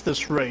race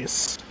this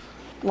race.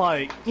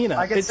 Like, you know,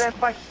 I get sent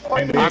by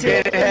fucking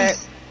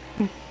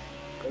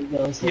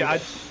yeah,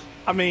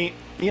 I mean,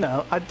 you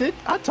know, I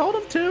told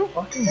him to.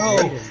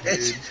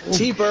 it's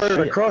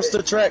T-Bird across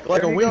the track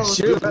like a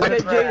windshield. Look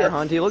at Jaden,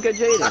 Hunty. Look at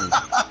Jaden.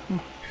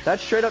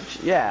 That's straight up.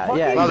 Yeah.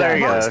 Oh, there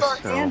he goes.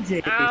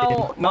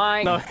 Ow,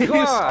 my god.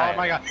 Oh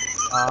my god.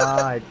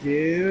 Ah,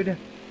 dude.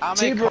 How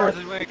many cars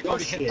is going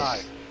to hit by?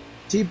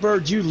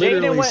 T-Bird, you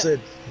literally said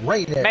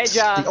Rain-X,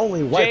 the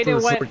only wiper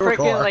Jaden went for your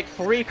freaking car. like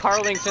 3 car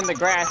lengths in the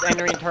grass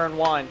entering turn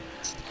 1.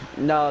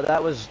 No,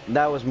 that was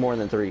more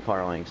than 3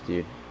 car lengths,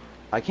 dude.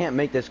 I can't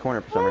make this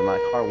corner for some reason.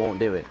 My car won't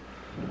do it.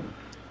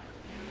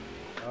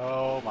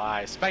 Oh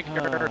my,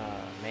 Spanker.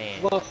 Oh,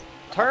 man. Well,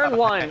 turn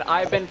 1,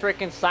 I've been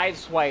freaking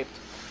sideswiped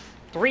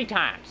 3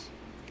 times.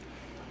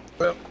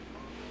 Well,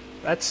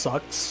 that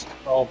sucks.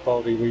 Oh,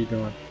 Bodie, what are you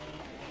doing?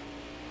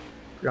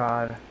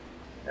 God.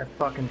 That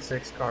fucking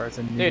 6 car is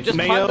a new. Dude, just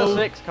punt the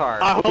 6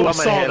 car. I hope I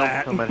saw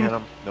that. I'm gonna hit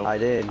him. Nope. I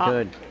did.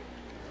 Good.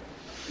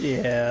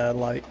 Yeah,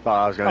 like.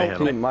 Thought I was gonna hit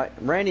him.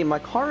 Randy, my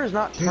car is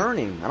not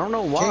turning. I don't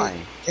know why.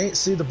 Can't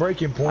see the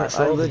braking point I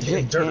for all the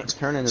legit dirt. can't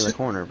turn into the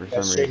corner for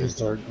some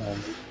reason.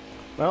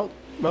 Well,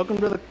 welcome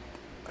to the.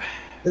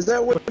 Is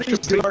that what he's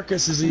doing,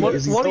 Marcus? Is he What do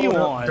you throwing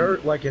up want?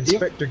 dirt like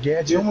Inspector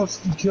Gadget? You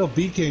almost killed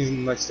BK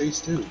in like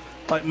stage 2.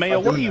 Like, Mayo,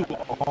 what are you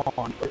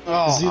on?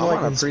 Is he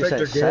like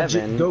Inspector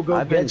Gadget? Go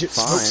I've been Gadget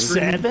fine. smoke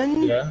screen?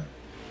 7? Yeah.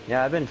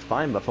 Yeah, I've been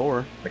fine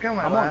before. Look at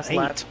my I'm last on 8.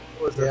 lap.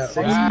 Was Yeah.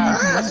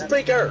 6.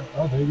 Speaker!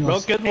 Oh, there you go.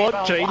 Well, good luck,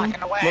 Walking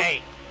Jaden.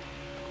 away.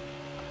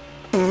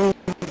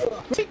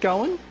 Where's he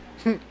going?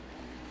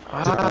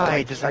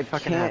 Why does that I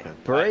fucking can't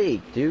happen?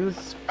 brake, dude.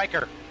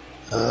 Spiker.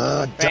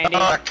 Randy.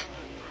 Doc!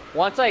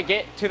 Once I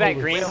get to that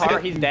green car,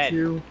 he's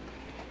dead.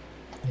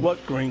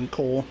 What green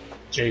car?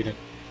 Jaden.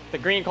 The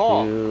green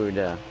car.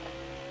 Dude.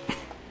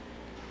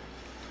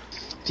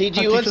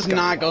 TG, let's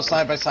not go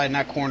side by side in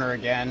that corner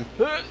again.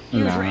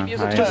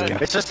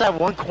 It's just that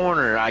one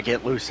corner I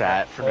get loose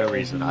at for no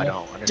reason. I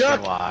don't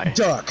understand why.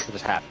 Duck. It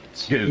just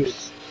happens.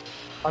 Goose.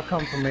 I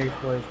come from 8th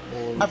place,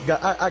 boys.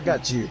 I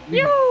got you.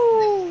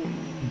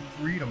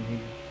 Freedom here.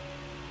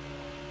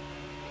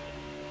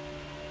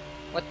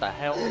 What the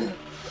hell?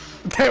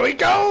 There he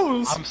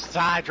goes! I'm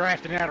side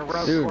drafting out of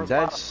road. Dude,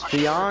 that's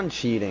beyond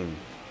cheating.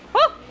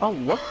 Oh,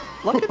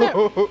 look at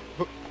that.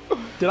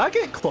 Did I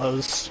get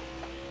close?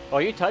 Oh,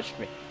 you touched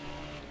me.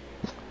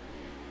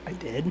 I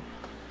did.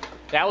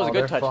 That was a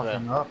good touch,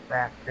 fucking though. Up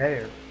back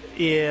there.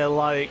 Yeah,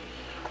 like...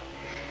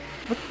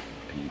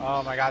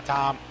 Oh my god,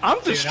 Tom. I'm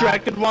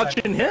distracted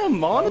watching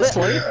him,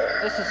 honestly.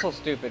 This is so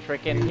stupid,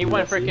 freaking. He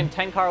went freaking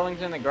 10 car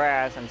lengths in the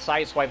grass and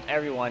sideswiped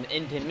everyone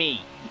into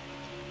me.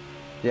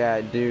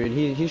 Yeah, dude,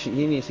 he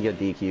needs to get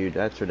DQ'd.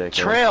 That's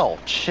ridiculous.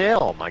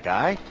 Chill, my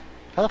guy.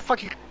 How the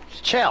fuck you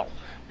chill?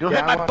 You don't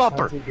hit my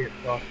bumper.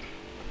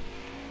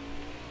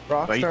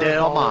 But you did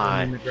on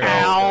mine.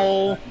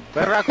 Ow!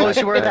 Better how close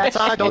you were that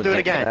time. Don't do it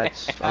again.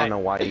 That's, I don't know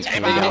why you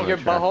can't Did you do hit your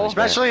butthole?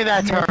 Especially in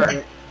that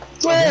turn.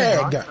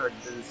 Flag! Did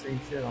the same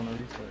shit on the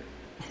restart.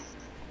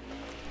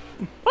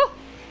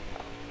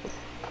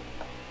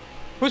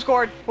 Who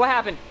scored? What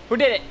happened? Who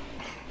did it?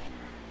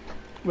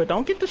 But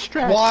don't get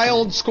distracted.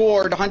 Wild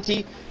scored,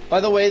 Hunty. By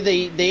the way,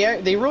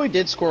 they really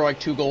did score like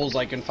 2 goals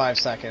like in 5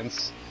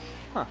 seconds.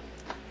 Huh.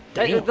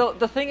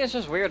 The thing is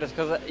just weird is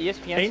because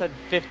ESPN said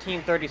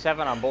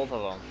 15:37 on both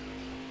of them.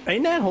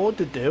 Ain't that hard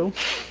to do?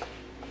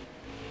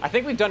 I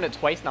think we've done it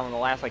twice now in the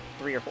last like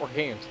 3 or 4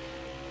 games.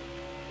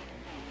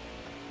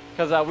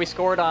 Because we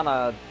scored on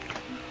a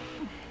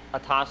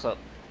toss-up.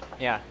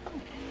 Yeah.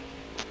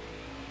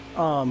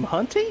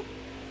 Hunty?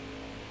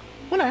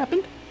 What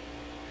happened?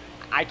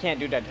 I can't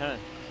do that turn.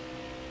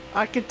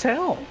 I could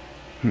tell.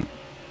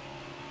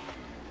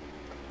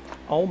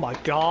 Oh my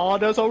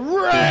god, there's a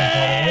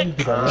wreck!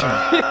 There's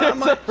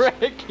a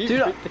wreck!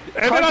 Dude, and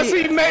then I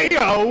see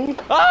Mayo!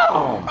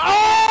 Oh!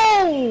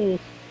 Oh!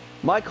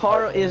 My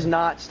car is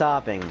not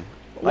stopping.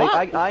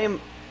 Like, I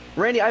am...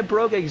 Randy, I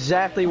broke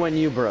exactly when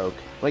you broke.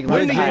 Like,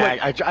 When do you,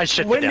 I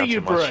shit when down do you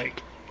too much.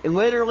 break?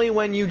 literally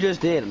when you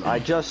just did. I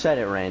just said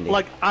it, Randy.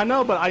 Like, I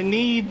know, but I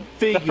need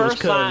figures, The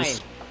first sign.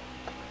 because...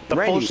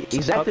 Randy,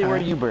 exactly where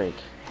you break.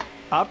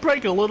 I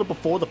break a little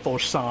before the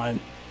first sign.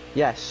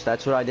 Yes,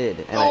 that's what I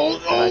did, and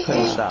I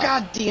couldn't stop.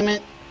 God damn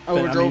it! But,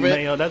 Overdrove it.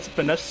 Mayo, that's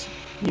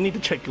you need to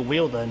check your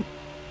wheel then.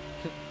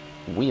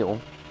 Wheel?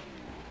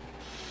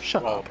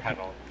 Shut up.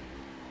 Pedal.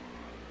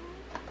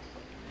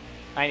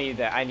 I need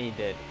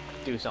to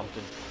do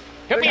something.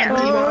 Come here!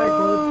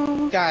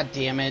 God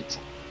damn it.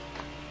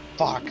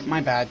 Fuck,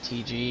 my bad,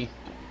 TG.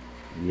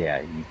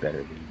 Yeah, you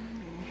better be.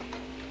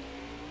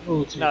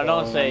 No,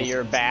 don't say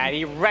you're bad.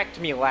 He wrecked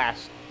me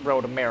last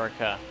Road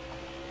America.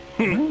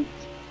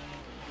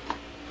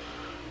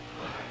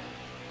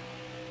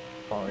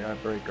 Probably I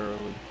break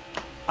early.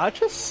 I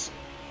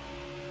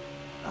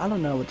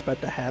don't know what's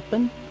about to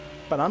happen,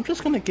 but I'm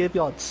just gonna give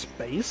y'all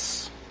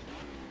space.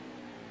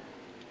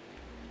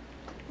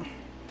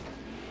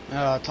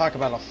 Talk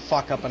about a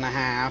fuck up and a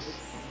half.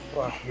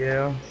 Fuck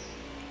yeah.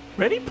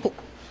 Ready Player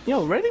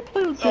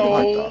was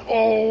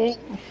good.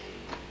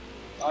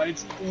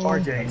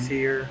 RJ's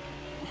here.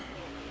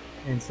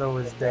 And so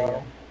is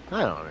Dale.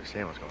 I don't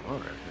understand what's going on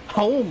right here.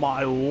 Oh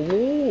my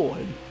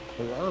lord.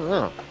 I don't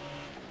know.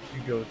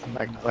 You go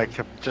to Like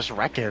just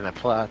wrecking and I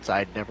pull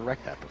outside. Never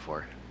wrecked that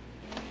before.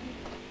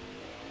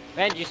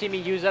 Man, did you see me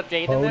use up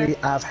Jaden Cody,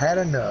 there? I've had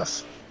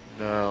enough.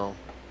 No.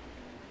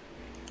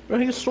 Well,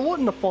 he's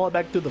starting to fall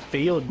back through the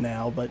field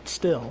now, but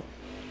still.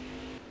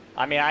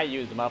 I mean, I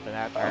used him up in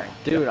that turn.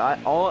 Dude,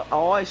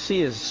 all I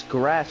see is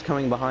grass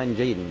coming behind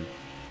Jaden.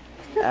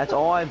 That's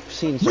all I've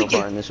seen so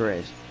far in this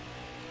race.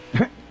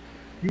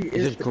 It's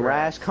just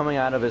grass coming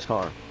out of his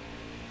car.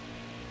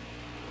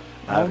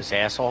 Out of his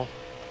asshole.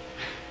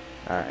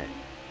 Alright.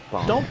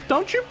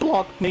 Don't you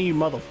block me, you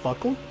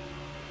motherfucker.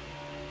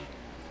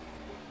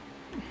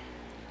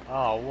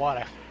 Oh, what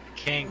a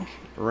kink.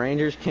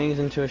 Rangers Kings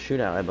into a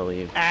shootout, I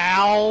believe.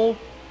 Ow!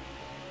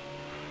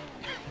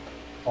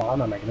 Oh, I'm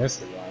not making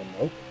this a ride,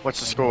 nope. What's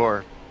the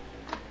score?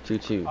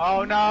 2-2.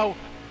 Oh no!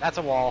 That's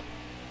a wall.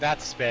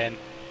 That's a spin.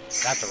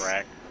 That's a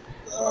wreck.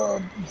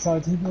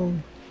 Sorry,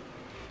 T-Bone.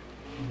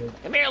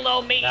 Come here,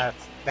 little meat.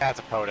 That's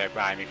a Podek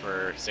behind me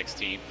for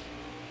 16th.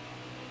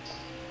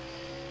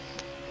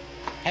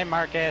 Hey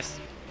Marcus.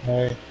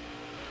 Hey.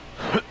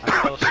 I'm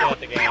still shit at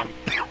the game.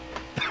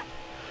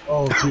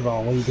 Oh,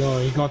 T-Bone, where you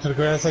going? You going to the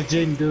grass like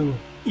Jaden do?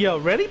 Yo,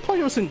 Ready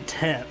Player's in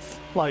 10th.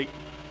 Like,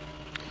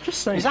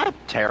 just saying. He's not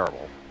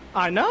terrible.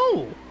 I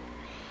know.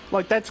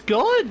 Like, that's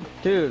good.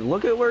 Dude,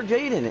 look at where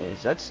Jaden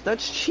is.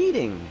 That's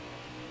cheating.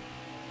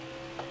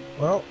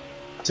 Well,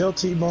 tell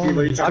T-Bone.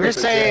 I'm just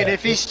saying,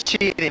 if he's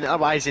cheating,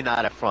 why is he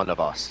not in front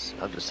of us?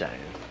 I'm just saying.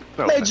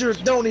 Major,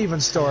 don't even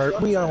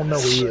start. We all know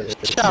he is.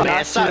 Shut up,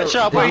 man. Shut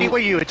up. What are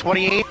you, at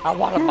 28? I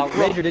want him out.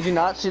 Major, did you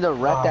not see the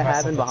wreck that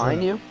happened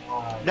behind you?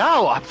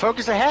 No, I'm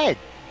focused ahead.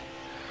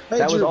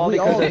 Major, That was all we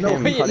because all of know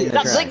him he cutting is. the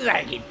Stop track.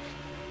 zigzagging.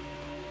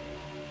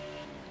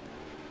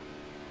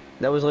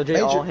 That was legit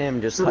Major, all him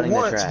just for cutting the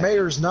once, track.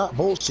 Mayor's not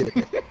bullshit.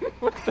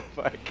 What the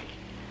fuck?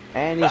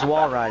 And he's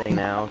wall riding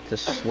now to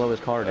slow his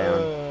car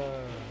down.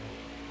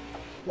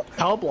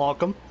 I'll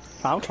block him.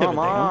 I don't give a Come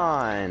damn.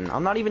 on,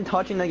 I'm not even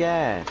touching the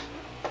gas.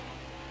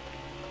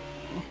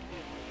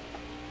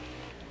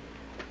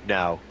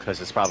 No,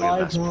 because it's probably a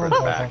mess for the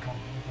back.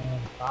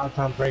 I'll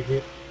come break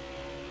it.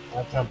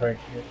 I'll come break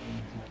it.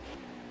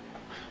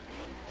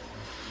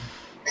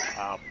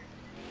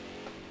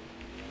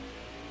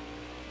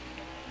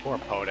 Poor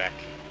Podek.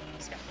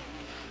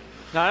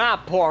 No,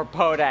 not poor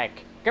Podek.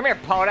 Come here,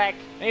 Podek.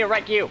 I need to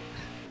wreck you.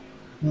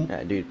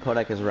 Yeah, dude,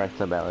 Podek has wrecked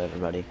about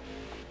everybody.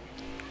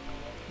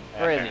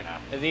 Where is fair he?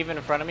 enough. Is he even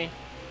in front of me?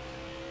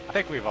 I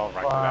think we've all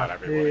wrecked about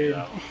everybody,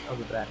 though. I'll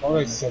be back.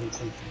 Always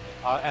 17.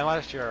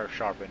 Unless you're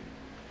Sharp and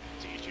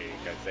TG,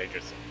 because they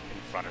just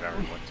in front of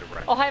everyone to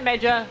wreck. Oh, hi,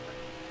 Major.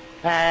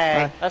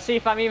 Hey. Let's see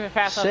if I'm even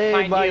fast enough to Saved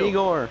find by you.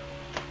 Igor.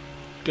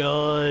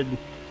 Good.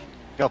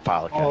 Go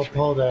pilot Oh, catch me.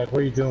 Poldak, what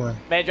are you doing?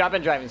 Major, I've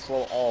been driving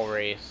slow all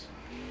race.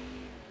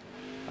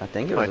 I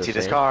think it Come was on, a see,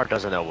 this save. car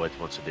doesn't know what it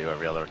wants to do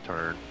every other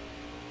turn.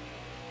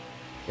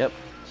 Yep,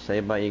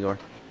 saved by Igor.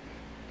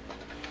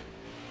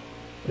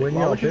 When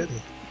Why y'all would you-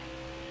 hitting?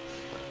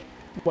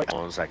 Wait, As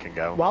long as I can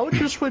go. why would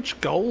you switch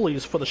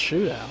goalies for the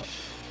shootout?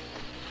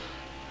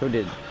 Who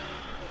did?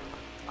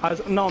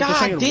 No, I'm just God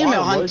saying, damn it,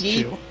 why would Hunty.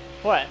 you?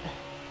 What?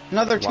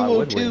 Another Why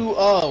would we?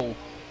 2020.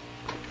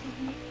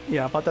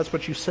 Yeah, I thought that's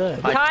what you said.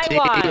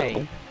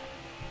 Kaiwai!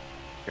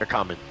 You're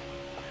coming.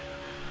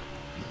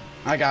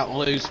 I got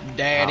loose,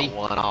 Daddy. I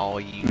want all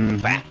you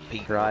fat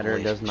people. Ryder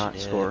does not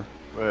score.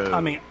 Whoa. I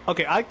mean,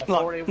 okay, I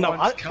like, no,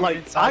 I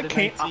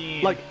can't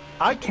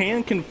I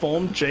can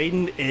confirm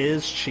Jaden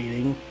is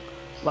cheating.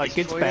 Like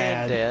it's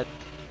bad. Dead.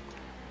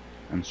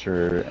 I'm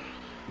sure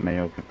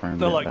Mayo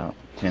confirmed They're it like, about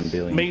 10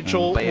 billion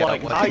Mitchell,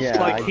 times. like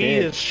I he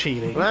did. is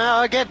cheating. Well,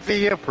 I get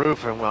video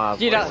proof and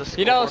You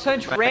know,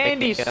 since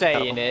Randy's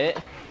saying it,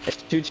 It's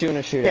 2-2 in a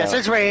shootout. Yeah,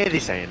 since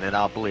Randy's saying it,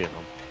 I'll believe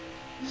him.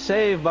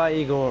 Saved by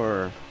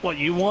Igor. What,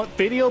 you want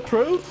video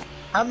proof?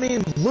 I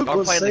mean, Luke Y'all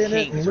was playing the saying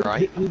it, Kings, and Luke right?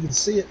 didn't even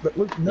see it, but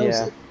Luke knows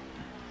Yeah. it.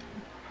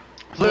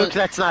 Luke,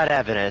 that's not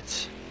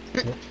evidence.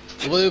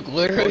 Luke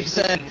literally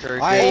said,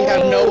 I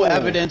have no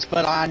evidence,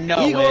 but I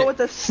know Igor it. with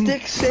the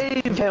stick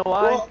save. Why?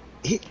 Well,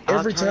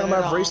 every time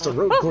I've raced a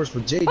road course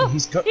with Jaden,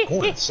 he's cut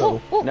corners,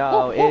 so...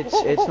 No,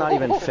 it's not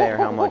even fair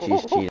how much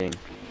he's cheating.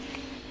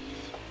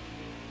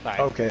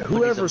 Okay,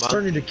 whoever's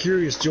turning to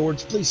Curious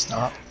George, please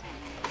stop.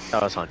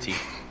 That was Hunty.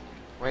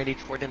 Randy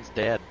Jordan's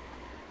dead.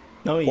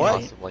 No, he What?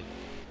 ain't. Possibly.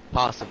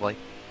 Possibly.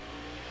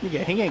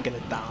 Yeah, he ain't gonna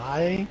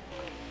die.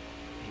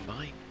 He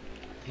might.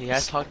 He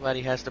has talked about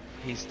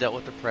he's dealt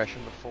with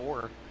depression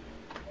before.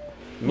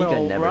 Mika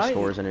Well, never right.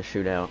 scores in a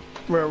shootout.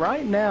 Well,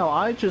 right now,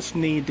 I just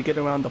need to get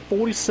around the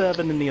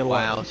 47 and the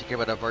 11. Wow, so you care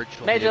about a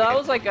virtual Major, video that game.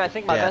 was like, I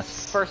think, my Yes.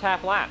 best first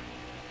half lap.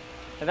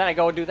 And then I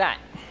go and do that.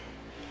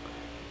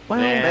 Well,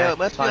 Yeah,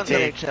 let's be on the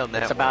Hunty, NHL it's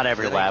network. about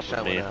every It ain't lap with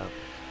showing me. up.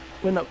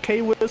 when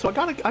K-Wiz, so I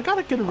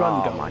gotta get a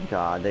run Oh going. my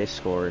god, they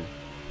scored.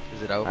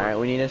 Is it over? Alright,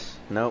 we need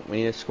nope, we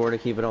need a score to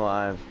keep it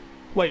alive.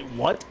 Wait,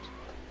 what?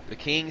 The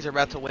Kings are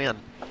about to win.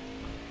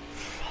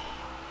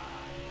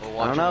 We're I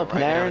watching don't know, it right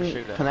now in a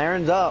Panarin, shootout.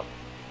 Panarin's up.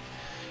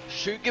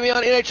 Shoot, give me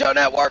on NHL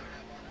Network.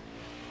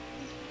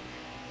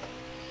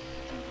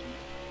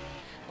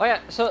 Oh yeah,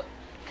 so,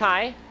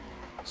 Kai,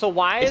 so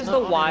why It's is not the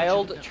on the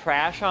Wild agenda.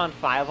 trash on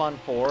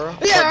 5-on-4?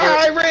 Yeah,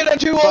 I ran a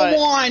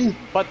 201!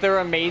 But they're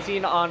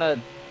amazing on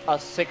a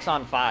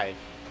 6-on-5.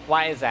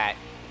 Why is that?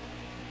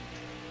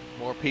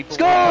 More people.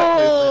 Goal!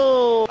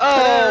 Oh,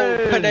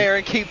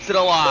 Panarin keeps it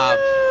alive.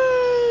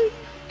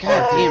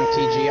 God damn,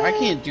 TG, I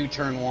can't do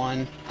turn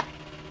 1.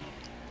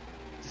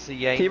 See,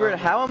 yeah, Keebert,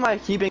 how am I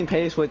keeping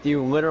pace with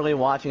you literally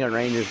watching a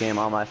Rangers game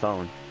on my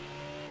phone?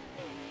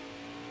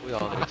 We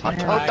all know.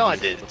 Oh,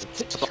 did.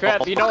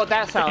 Scrap, you know what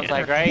that sounds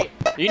like, right?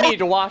 You need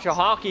to watch a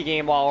hockey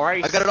game while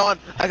racing. I got it on.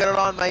 I got it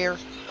on, Mayor.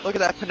 Look at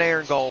that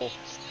Panarin goal.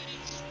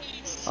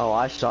 Oh,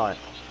 I saw it.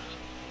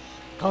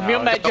 Come here,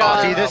 See,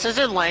 Major. this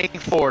isn't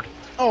Langford.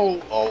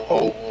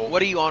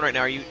 What are you on right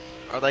now?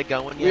 Are they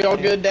going yet? We all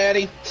good,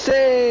 Daddy?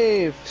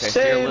 Save! Okay, so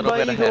you're a Save little by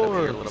bit ahead of me. You're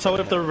a Igor! little So bit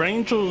if the ahead.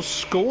 Rangers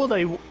score,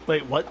 they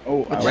wait. What?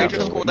 Oh, I Rangers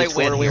love score, it. they We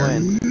score, win we here.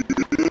 win.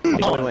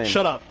 We Oh, win.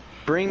 shut up.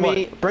 Bring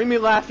me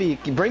Laffy.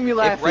 Bring me If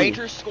Laffy.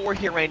 Rangers score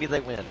here, Randy,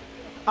 they win.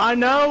 I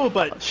know,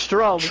 but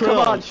Strom, Strom, come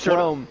on, what-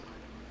 Strom.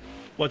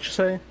 what you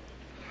say?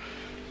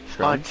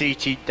 Hunty,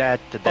 cheat that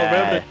to Oh,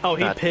 dad. really? Oh,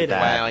 he Not to pitted.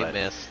 dad, Wow, he but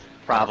missed.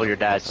 Probably your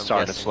dad's I'm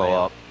starting to guessing, slow man.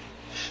 up.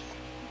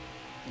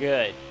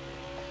 Good.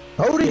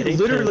 Cody Yeah, he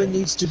literally could.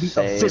 needs to be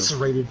Save.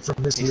 eviscerated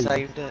from this He league.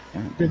 saved it.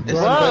 Big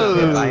Whoa!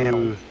 run back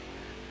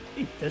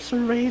there.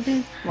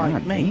 Eviscerated? Like,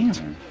 God mate.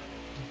 damn.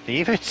 Can you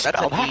even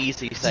spell That's an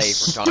easy save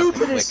for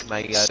Jonathan Quick,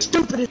 Mayo.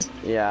 Stupidest.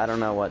 Yeah, I don't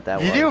know what that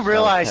was. You do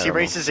realize he terrible.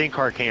 races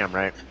in-car cam,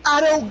 right?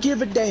 I don't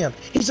give a damn.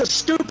 He's a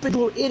stupid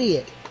little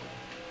idiot.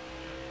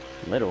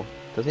 Little.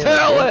 Does he have a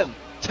Tell kid? him!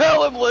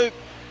 Tell him, Luke!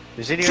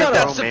 Isn't he Get a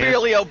that grown man?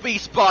 severely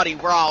obese body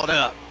riled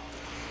up.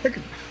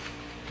 Come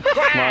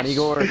on,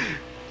 Igor.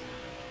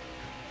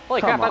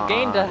 Holy Come crap, I've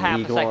gained a half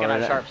Igor. a second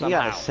on Sharp You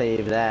somehow. gotta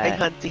save Hey, that.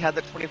 Hunty, how'd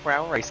the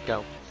 24-hour race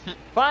go?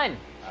 Fun!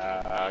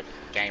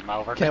 Game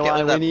over. KY, when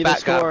we that need a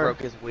fat guy score.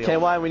 broke his wheel.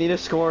 KY, we need a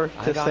score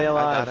to stay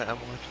alive. I got it, I'm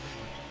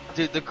watching.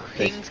 Dude, the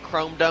King's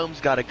Chrome Dome's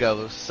gotta go.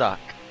 Those suck.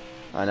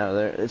 I know,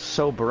 it's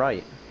so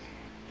bright.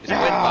 Is Quinn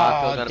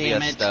Bosco gonna be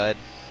damn a it. stud?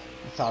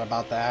 I thought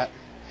about that.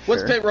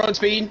 What's Sure. pit road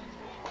speed?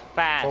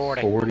 Fast.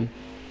 40.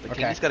 The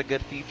Okay. King's got a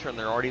good future and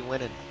they're already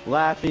winning.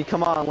 Laffy,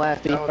 come on,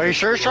 Laffy. Are you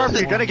sure, Sharp?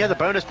 You're gonna get the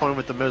bonus point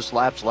with the most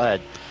laps led.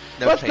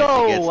 No Let's chance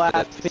go, he gets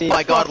Laffy. this. Oh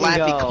my God, Fucking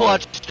Laffy go.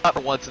 clutched up for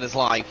once in his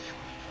life.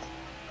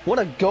 What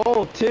a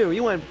goal, too.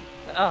 You went.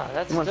 Oh,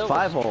 that's You want still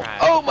 5-hole. trash.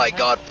 Oh my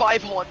God,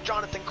 5-hole on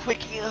Jonathan Quick.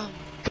 Yeah.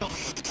 God.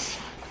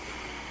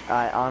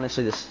 I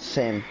honestly, the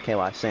same,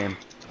 KY, same.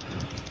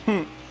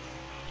 Well,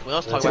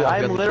 let's talk Dude, about how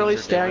I'm good the literally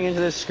Kings are staring doing.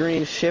 into this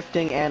screen,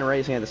 shifting and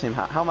racing at the same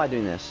time. How am I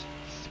doing this?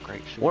 It's a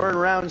great show. We're in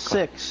round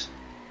 6.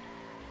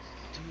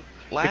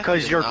 Laffy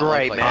Because does you're not look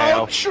great, like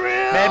Mayo.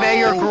 that. Mayo,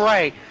 you're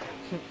great.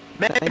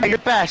 Mayo, you're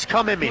best.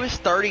 Come in He me. was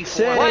 34.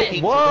 Say,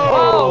 Kings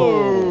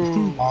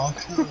whoa!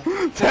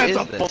 That's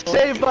a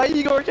Saved by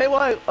Igor KY,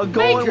 a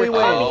goal and we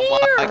win.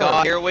 Oh my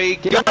God, here we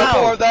Give go me-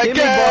 for the give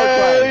me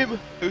Barclay. game.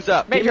 Who's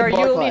up? Give me Major, are you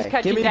at Barclay. least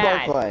catching Give me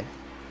that? Barclay.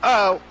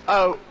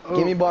 Oh.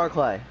 Give me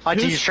Barclay.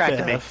 Hunty Who's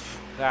distracted me. fifth?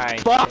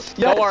 Alright. Fox,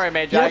 Don't yes, worry,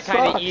 Major. yes, I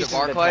kinda Fox. eased the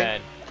Barclay?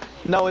 10.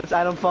 No, it's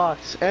Adam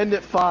Fox. End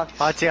it, Fox.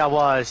 Hunty, I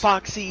was.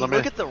 Foxy, Let me-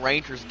 look at the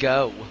Rangers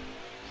go.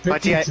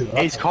 Hunty,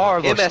 his car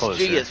looks MSG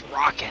closer. is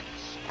rocking.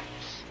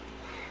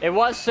 It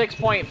was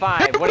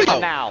 6.5. What is it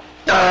now?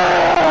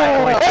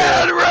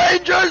 And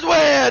Rangers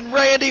win!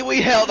 Randy,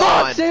 we held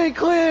on. Fox and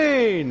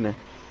clean.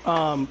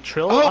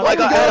 Trill. Oh my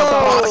God, Let's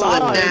Adam go.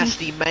 Fox, a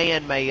nasty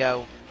man,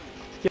 Mayo.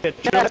 Yeah,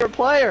 Trill. Better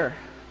player.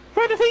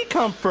 Where did he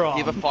come from?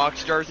 You have a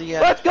Fox jersey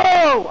yet? Let's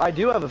go. I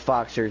do have a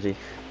Fox jersey.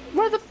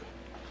 Where the?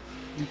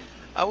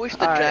 I wish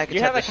the Alright, Jackets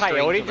you had have the a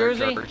Coyote strings on their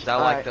jersey? jerseys. I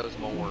like those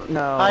more. No.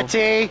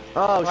 Hunty,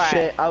 Oh Right.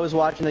 shit! I was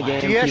watching the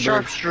game. do you have T-Bird.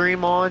 Sharp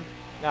Stream on?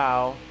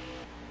 No.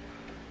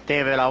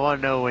 Damn it, I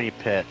want to know when he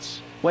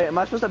pits. Wait, am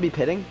I supposed to be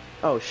pitting?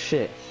 Oh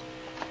shit!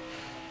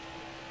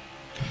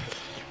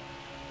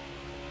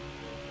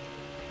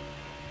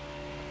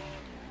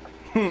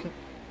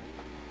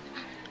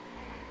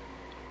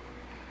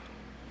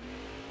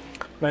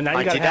 Man, now you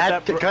Hunty, gotta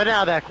have that. cutting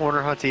out of that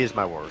corner, Hunty, is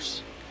my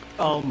worst.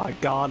 Oh my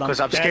God! Because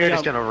I'm scared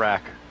it's gonna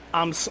wreck.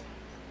 I'm.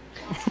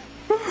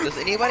 Does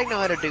anybody know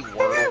how to do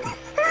Wordle?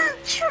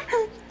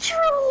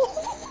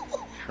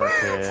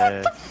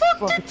 Okay.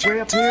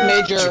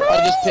 Major,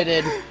 I just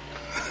pitted.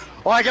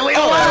 Oh, I can lead a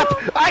lap!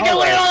 I can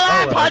lead a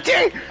lap,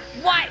 Hunty!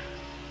 What?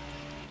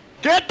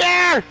 Get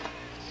there!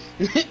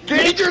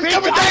 Major's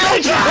coming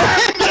down!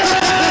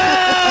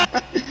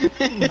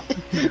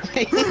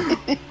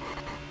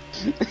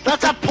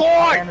 That's a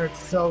point! Leonard's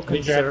so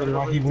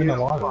conservative. He win a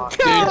lot.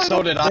 Dude,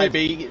 so did I,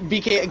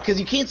 BK, because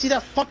you can't see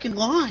that fucking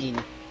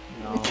line.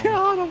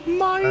 God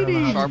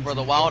almighty! Sharp or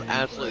the Wild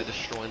absolutely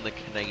destroying the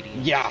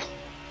Canadians. Yeah.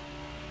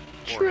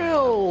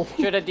 Trill.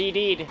 Should have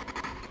DD'd.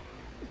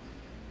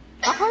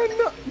 I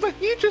know, but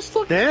you just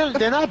look.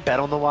 Didn't I bet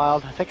on the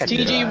Wild? I think I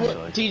did.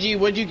 TG,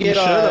 what'd you get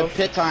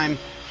pit time?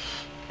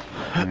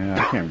 Yeah,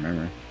 I can't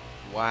remember.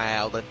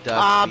 Wow, the Ducks.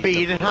 I beat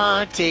beat the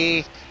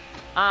Hunty.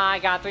 I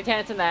got 3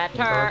 tenths in that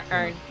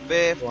turn.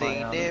 50,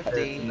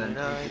 nifty,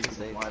 nice.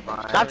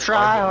 Stop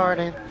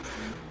tryharding.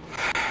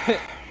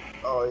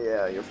 Oh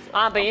yeah, you're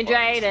I'm being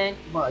Jaden.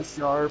 my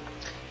Sharp.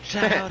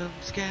 Shout 'em,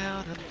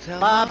 scout 'em, tell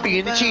 'em I'm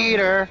being the about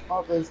cheater.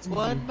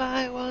 One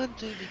by one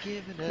to be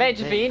given a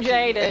Major being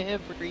name to Jaden.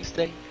 every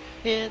state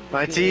in the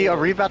Hunty, are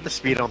good. we about to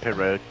speed on pit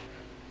road?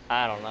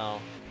 I don't know.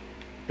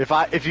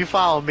 If you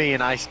follow me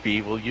and I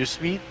speed, will you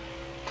speed?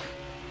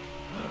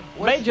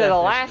 What's Major, the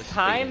definition last of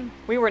time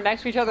we were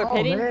next to each other Oh,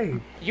 pitting,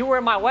 man. you were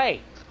in my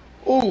way.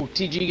 Ooh,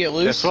 TG get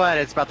loose. Guess what?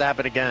 It's about to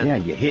happen again. Yeah,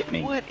 you hit me.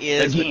 speeding? What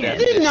is the Again. I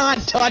definition did not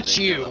of touch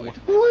speeding? you. What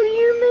do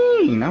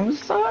you mean? I was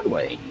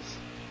sideways.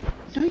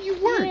 No, you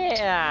weren't. Get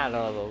out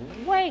of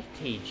the way,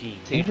 TG.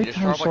 Every Just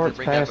time Sharp like to Sharp's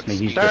bring up passed me,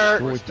 he's excuses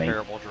for destroyed me.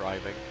 terrible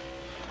driving.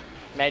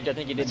 Major, I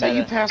think you did That's how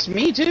you better. passed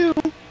me too.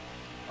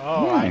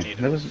 Oh, Yeah, I need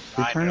that was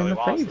I returning nearly the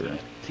lost favor.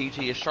 it.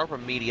 TG is Sharp a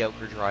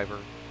mediocre driver.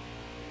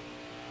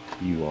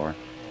 You are.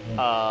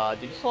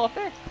 Did you slow up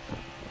there?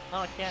 Oh,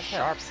 I can't tell.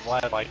 Sharp's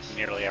led like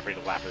nearly every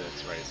lap of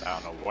this race. I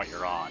don't know what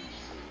you're on.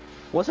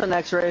 What's the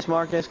next race,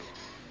 Marcus?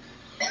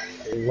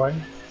 What?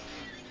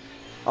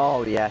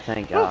 Oh yeah,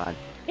 thank God.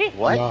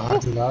 What?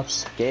 100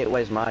 laps.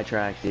 Gateway's my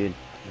track, dude.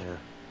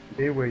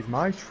 Gateway's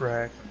my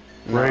track.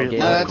 No, Right. Gateway's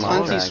That's my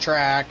Hunty's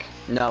track.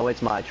 No,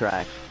 it's my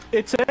track.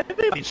 It's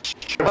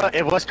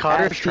It was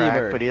Carter's Ask track,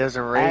 T-Bird. but he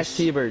doesn't Ask race.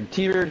 T-Bird.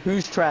 T-Bird,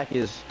 whose track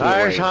is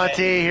There's Gateway?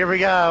 Hunty, here we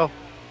go.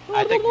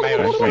 I think Mayo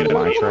That's made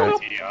my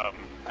track.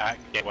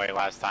 at Gateway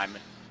last time.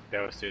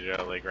 Those two did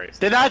a league race.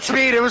 Did not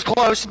speed. It was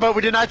close, but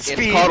we did not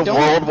speed. It's called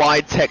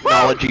Worldwide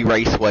Technology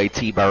Raceway,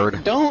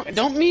 T-Bird.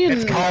 Don't me and...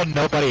 It's called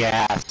Nobody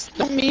Asked.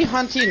 Don't me,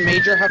 Hunty, and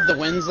Major have the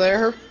wins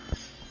there?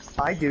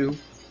 I do.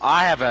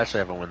 I actually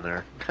have a win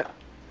there.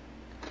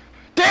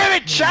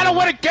 Damn it! Shadow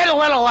would have get a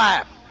little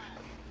lap!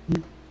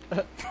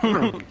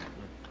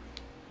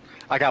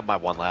 I got my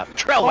 1 lap.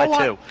 Trail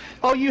my 2.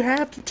 Oh, you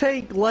have to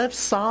take left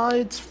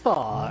sides?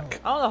 Fuck.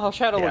 I don't know how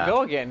Shadow would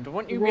go again.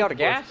 Wouldn't you be out of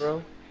gas?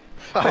 Bro.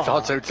 I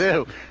thought so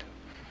too.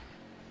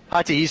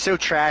 Hunty, he's so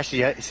trash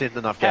he isn't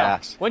enough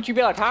gas. Wouldn't you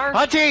be out of tires?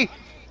 Hunty!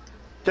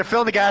 They're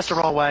filling the gas the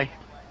wrong way.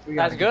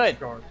 That's good.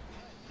 Oh,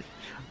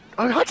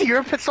 Hunty, you're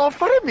in pit stall in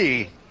front of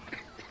me!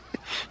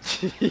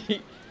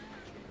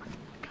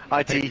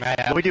 Hunty,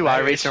 when we do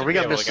iRacing, we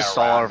got Mr.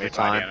 Stall every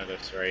time.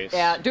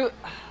 Yeah, dude,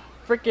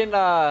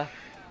 freaking,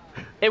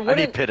 it wouldn't,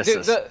 I need pit dude,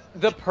 assist.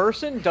 the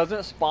person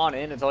doesn't spawn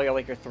in until you're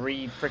like your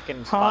 3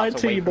 freaking Hi,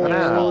 spots away from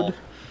T-Board.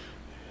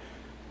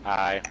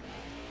 Hi.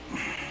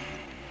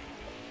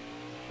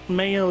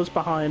 Mayo's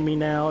behind me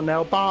now.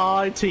 Now,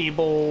 bye,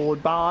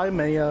 T-Board. Bye,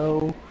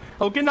 Mayo.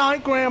 Oh, good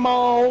night,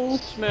 Grandma.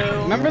 Smooth.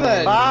 Remember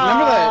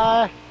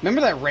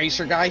that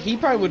racer guy? He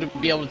probably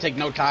would be able to take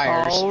no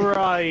tires.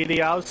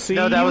 Alrighty, I'll see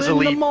you that was in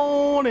the Elite.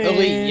 morning.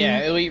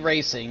 Elite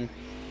Racing.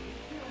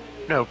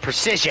 No,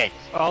 Precision!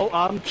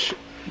 Oh,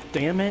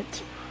 damn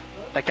it.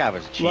 That guy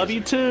was cheesy. Love you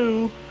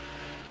too.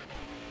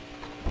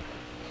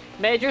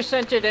 Major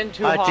sent it in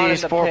too hard in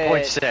Hunty's the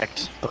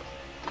 4.6.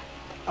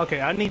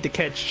 Okay, I need to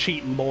catch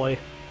Cheating Boy.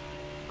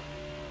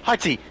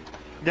 Hunty,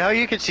 now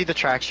you can see the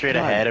track straight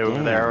ahead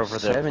over there, over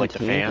the like the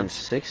 17 and fans.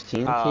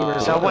 16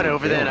 So I went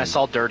over there and I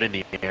saw dirt in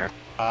the air.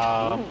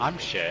 I'm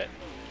shit.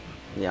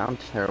 Yeah, I'm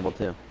terrible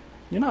too.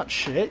 You're not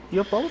shit.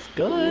 You're both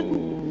good.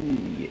 Ooh,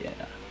 yeah.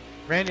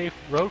 Randy,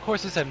 road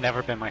courses have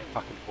never been my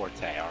fucking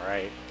forte,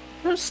 alright?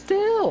 But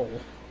still,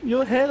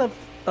 you're ahead of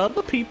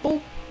other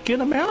people,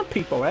 good amount of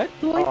people, right?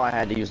 Like, Oh, I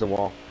had to use the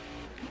wall.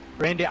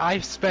 Randy,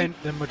 I've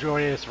spent the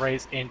majority of this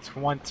race in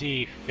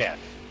 25th.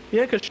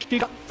 yeah,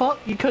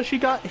 because she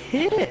got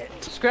hit.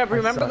 Scrub,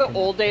 remember the suck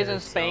old days in in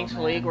Spank's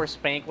so, league man. where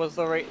Spank was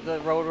the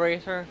road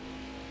racer?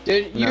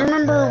 Dude, you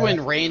remember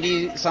when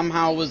Randy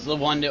somehow was the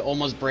one to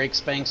almost break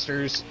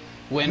Spankster's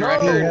win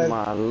record? Oh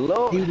my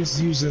lord. He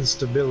was using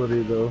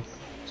stability though.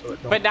 So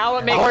it don't But now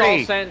it makes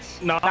all sense.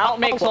 No, now it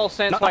makes all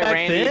sense not why back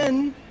Randy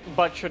then.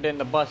 butchered in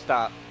the bus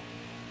stop.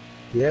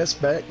 Yes,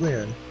 back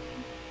then.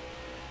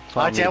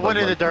 Hunty, I went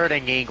in the dirt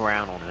and gained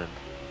ground on him.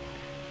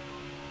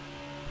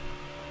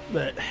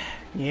 But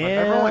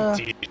Remember when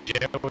yeah,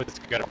 DJ was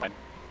good at my...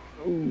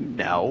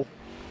 No.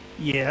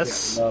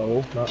 yes. No,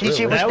 not TJ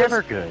really. was That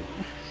never good.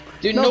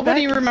 Dude, No,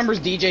 nobody back- remembers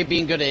DJ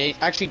being good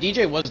at... Actually,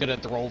 DJ was good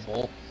at the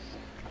Rollville.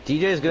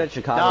 DJ's good at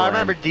Chicago. No, I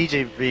remember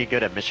DJ being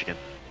good at Michigan.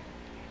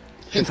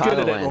 He's good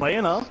at Chicagoland.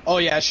 Atlanta. Oh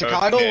yeah,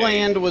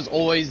 Chicagoland was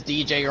always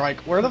DJ. You're like,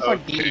 where the fuck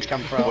DJ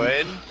come from?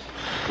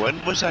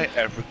 When was I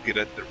ever good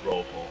at the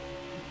Roval?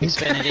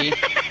 Xfinity.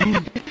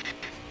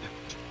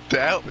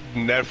 That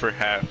never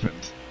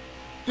happened.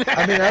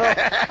 I mean,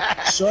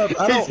 Sharp,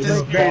 I don't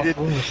think that.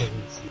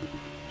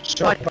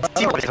 Sharp,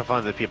 He was the fun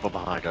of the people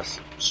behind us.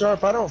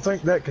 Sharp, I don't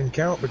think that can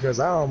count because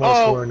I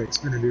almost won an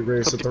Xfinity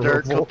race at the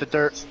Roval. Cook the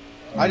dirt.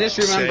 I just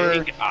remember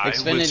Saying I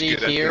was Xfinity good at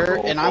the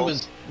here, and I Roval.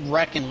 was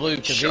wrecking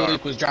Luke because Sharp.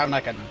 Luke was driving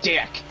like a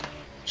dick.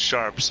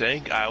 Sharp,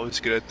 saying I was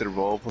good at the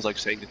Roval was like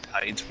saying the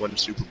Titans won a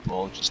Super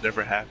Bowl. It just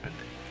never happened.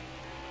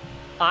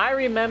 I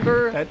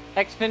remember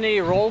Xfinity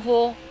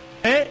Rollville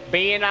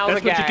being out That's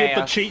of gas. what you get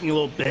for cheating, you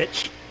little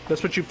bitch.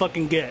 That's what you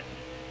fucking get.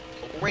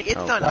 Wait, it's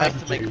Oh, not nice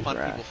to make Jaden fun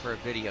of Rash. people for a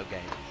video game.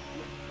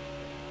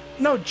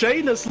 No,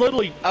 Jaden is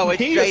literally. Oh,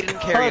 it's he is Jaden.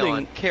 Carry cutting.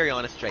 on. Carry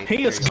on, it's Jaden.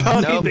 He is Carry on.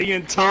 cutting Nope. the Carry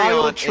entire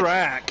on. It's-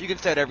 track. You can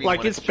say whatever you Like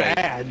want. it's Jaden.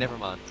 bad. Never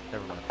mind.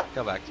 Never mind.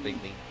 Go back. Speak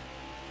me.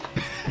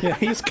 Yeah,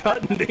 he's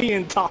cutting the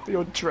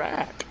entire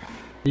track.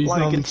 He's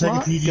Like, on it's taking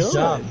not TD's good.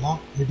 job.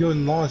 He's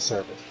doing lawn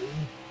service.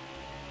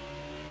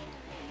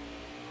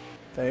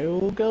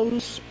 There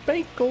goes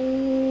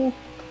Spankle.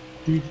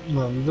 Dude,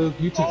 no, Luke,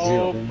 you took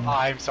zero. didn't you?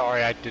 I'm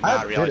sorry, I did I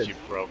not realize did you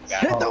it. broke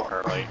that so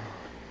early.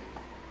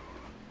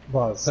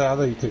 Well, so I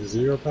thought you took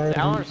zero I power.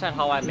 don't understand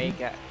how I make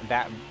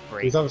that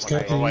break You thought it was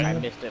when counting I you?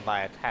 missed it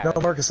by a tad.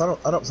 No, Marcus, I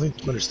don't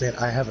think you understand.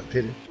 I haven't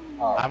pitted.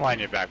 I'm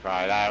letting you back, bro.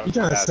 That You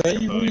trying to that's say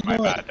you completely my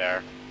really bad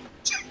there.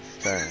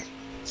 Sorry.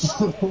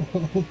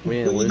 We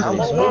didn't lose I'm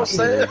any almost spots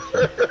there.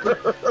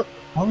 either.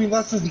 How many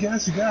laps of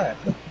gas you got?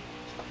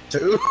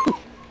 2.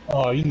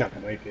 Oh, you're not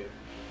gonna make it.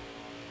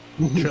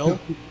 Chill.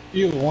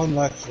 You have one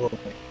lap short.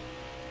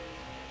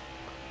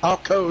 I'll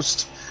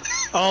coast.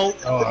 Oh,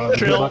 Oh,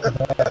 Trill.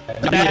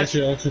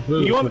 extra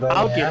boost. You want? without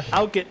I'll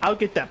half-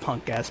 get that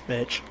punk ass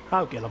bitch.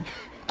 I'll get him.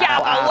 Get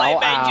out of my way, Ow,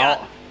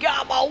 Major! ow. Get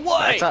out of my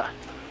way! That's a...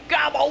 Get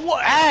out of my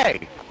way!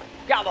 Hey!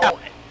 Get out of my way!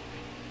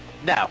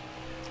 No.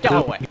 Get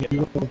out of my way!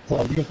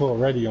 You can pull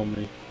ready on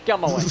me. Get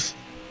out of my way!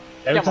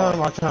 Every Come on.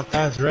 time I try to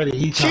pass ready,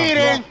 he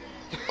Cheating!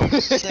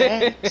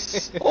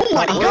 Oh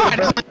my god!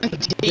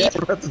 Yeah,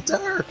 we're at the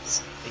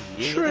tires.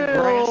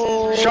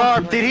 Trill.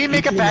 Sharp, did he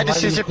make a bad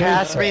decision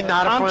past me,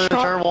 not in front of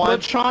turn one? I'm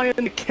trying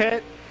to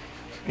catch...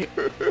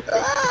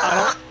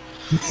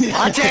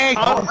 Hunting!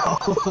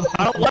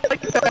 I don't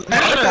like that.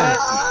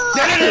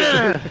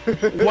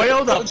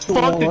 Where the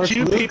fuck did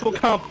you people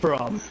come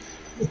from?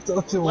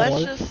 Let's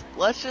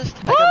just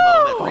take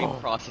a moment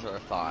to reprocess our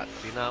thoughts,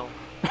 you know?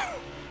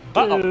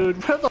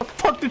 Dude, where the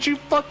fuck did you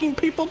fucking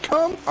people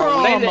come from?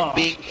 Are we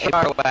being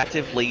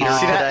proactive leaders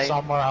See that today?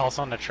 somewhere else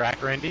on the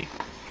track, Randy?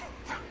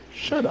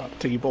 Shut up,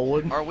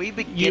 T-Boy. Are we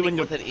beginning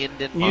with an end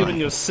in mind? You and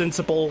your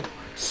sensible,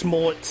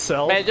 smart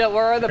self. Major,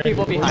 where are the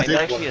people behind He's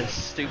us? actually a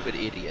stupid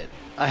idiot.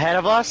 Ahead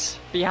of us?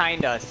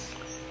 Behind us.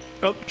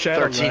 Oh,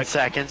 13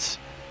 seconds.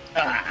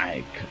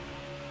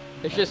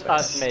 It's just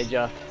us,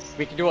 Major.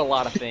 We can do a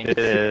lot of things. It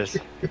is.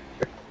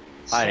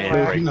 I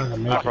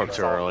am. I broke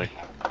too early.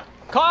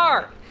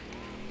 Car!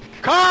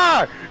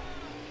 Car!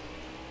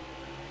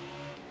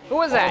 Who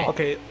was that?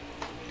 Okay.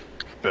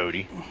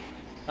 Bodie.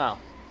 Oh,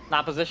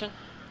 not position?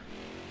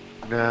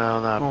 No,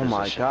 not Oh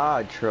my position.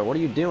 god, Trill, what are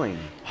you doing?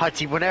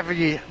 Hutty, when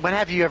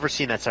have you ever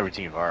seen that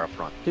 17 car up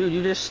front? Dude,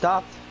 you just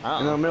stopped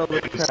in the middle of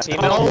the track.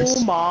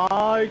 Oh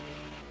my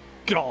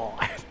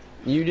god.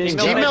 You didn't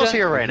go. T-Mill's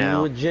here right You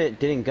now. legit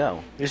didn't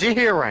go. Is he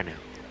here right now?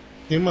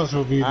 T-Mill's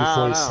will be before I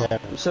don't 7.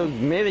 know. So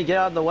maybe get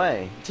out of the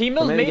way.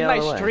 T-Mills Maybe made get out my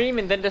of the way. stream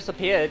and then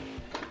disappeared.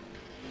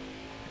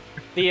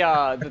 The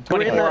We're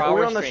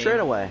 24-hour on the stream.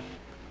 straightaway.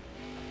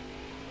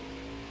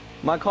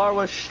 My car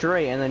was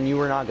straight, and then you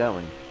were not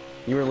going.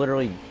 You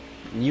literally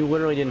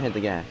didn't hit the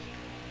gas.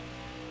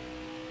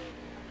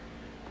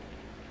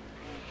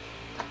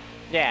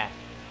 Yeah.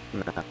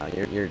 No,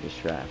 you're just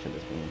trash at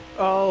this point.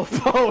 Oh,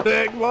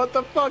 Podic, what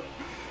the fuck?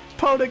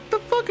 Podic, the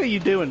fuck are you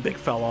doing, big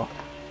fella?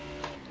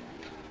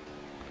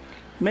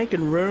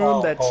 Making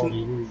room that's...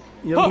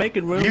 You're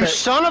making room You that...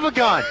 son of a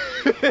gun!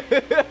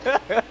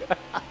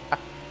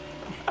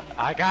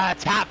 I got a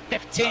top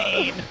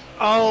 15!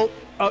 Oh,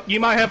 you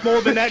might have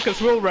more than that,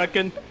 because we'll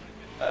reckon.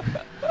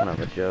 Kind of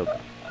a joke.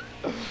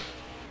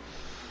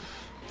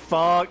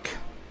 Fuck.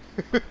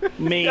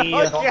 Me.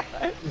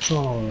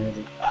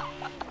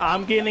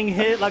 I'm getting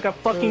hit like a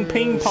fucking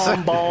ping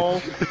pong ball.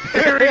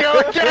 Here we go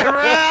again,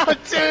 round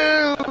 2!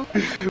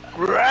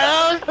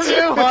 Round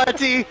 2,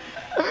 Hutty!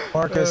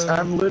 Marcus, I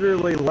am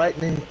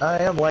lightning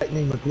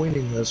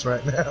McQueening this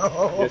right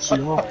now. Yes,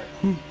 you are.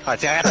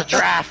 Hutty, I got the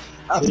draft!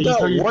 I've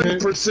got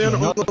 1%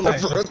 on the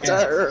front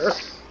tire.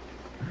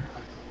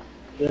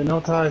 Yeah, no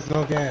tires,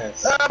 no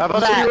gas. How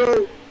about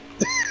that?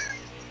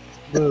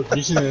 Look,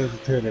 you should have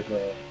prepared it,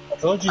 bro. I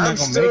told you you're I'm not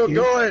gonna still make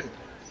it. going.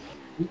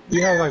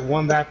 You have like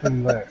one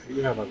vacuum left.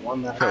 You have like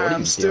one vacuum.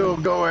 I'm still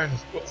going.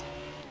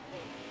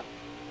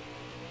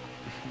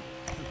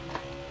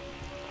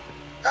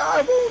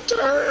 I won't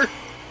turn.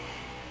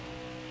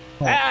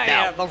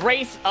 Yeah, the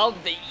race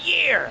of the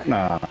year.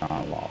 Nah,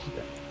 I lost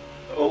it.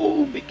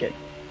 Oh, BK.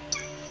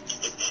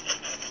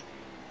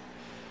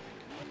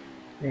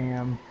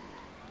 Damn.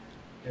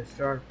 It's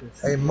sharp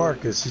as Hey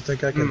Marcus, you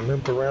think I can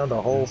limp around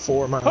a whole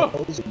 4 miles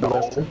with the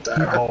left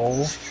tire?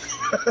 No.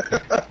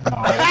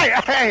 Hey,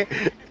 hey!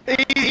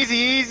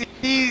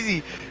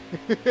 Easy!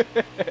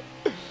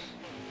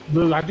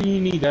 Look, I think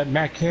you need that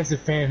Matt Cancer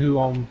fan who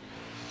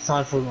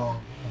signed for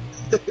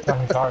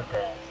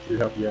Autocraft to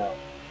help you out.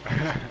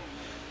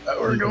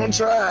 We're gonna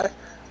try.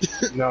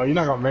 No, you're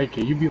not gonna make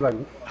it. You'd be like,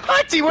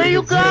 Hutty, where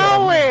you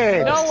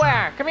going?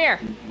 Nowhere. Come here.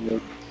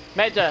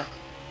 Major,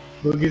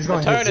 look, he's the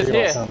gonna turn hit is zero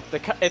or here.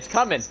 something. It's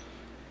coming.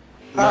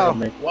 You're not gonna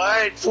make it.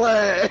 White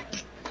flag.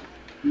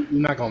 You're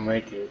not gonna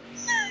make it.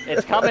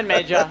 It's coming,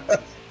 Major.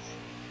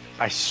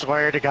 I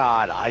swear to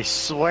God,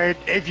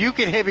 if you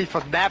can hit me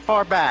from that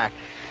far back.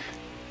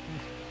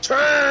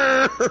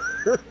 Turn.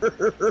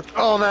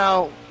 Oh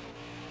no.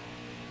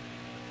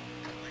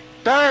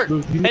 Dirt!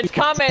 Look, It's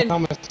coming.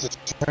 Let me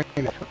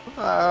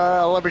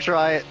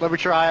try it.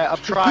 I'm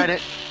trying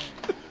it.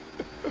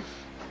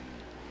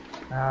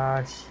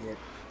 Ah, shit.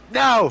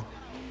 No!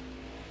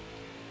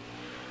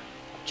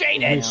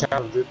 Jaden.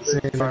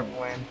 Sharp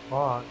win.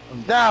 Fuck.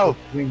 No!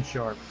 Green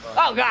sharp.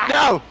 Oh god.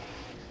 No!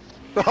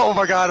 Oh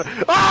my God!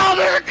 Oh,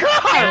 they're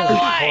gone!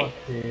 Away.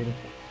 Dude.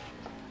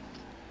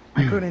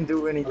 I couldn't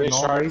do anything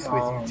all race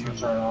with you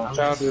two. I'm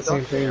trying to do the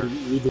same thing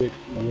we did.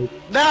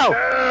 No!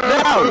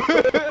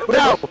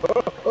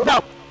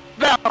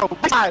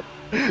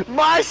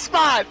 My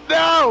spot!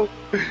 No!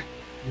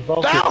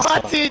 No,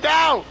 Hutty,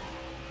 no!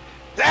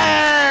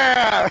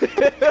 There!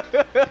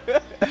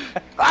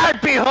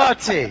 I'd be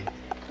Hutty!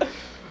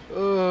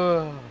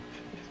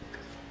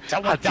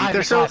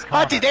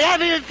 Hutty, they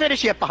haven't even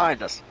finished yet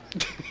behind us.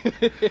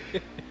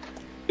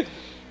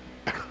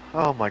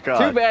 Oh my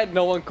God. Too bad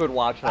no one could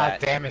watch that.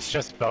 Damn, it's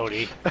just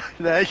Bodie.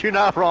 No, you're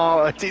not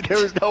wrong, Hutty. There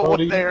was no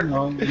one there.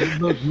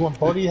 Look, you want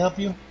Bodie to help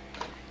you?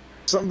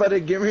 Somebody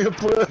give me a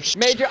push.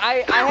 Major,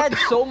 I had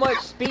so much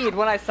speed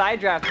when I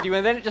side drafted you,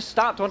 and then it just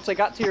stopped once I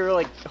got to your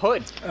like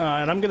hood.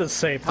 And I'm gonna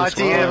save this.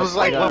 Hutty, it was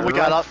like when we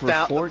got up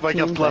down, like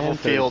up 14th level and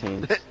field.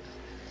 13th.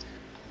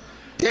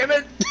 Damn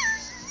it.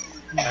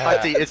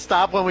 Hutty, it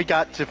stopped when we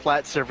got to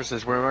flat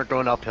surfaces. We weren't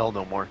going uphill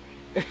no more.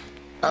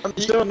 I'm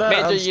still not.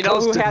 Major, you know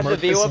who had the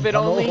view of it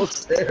only?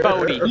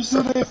 Bodie. You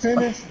still didn't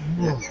finish?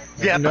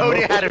 Yeah,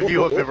 Bodie had a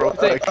view of it real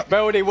quick.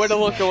 Bodie, what a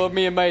look with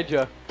me and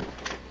Major.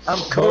 I'm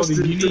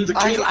coasting through the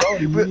kink.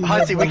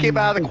 Hudson, we came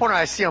out of the corner,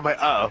 I see him, I'm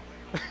like, uh-oh.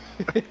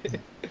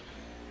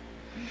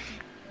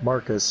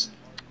 Marcus,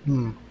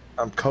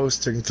 I'm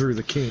coasting through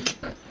the kink.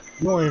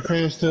 You ain't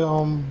finished the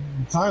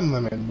time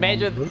limit.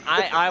 Major,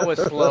 I was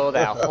slow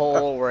that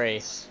whole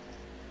race.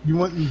 You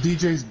want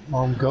DJ's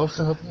ghost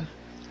to help you?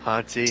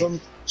 Hunty. Some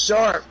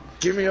sharp,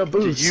 give me a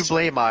boost. You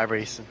blame my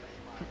racing.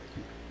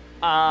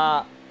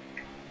 I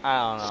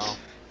don't know.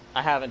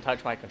 I haven't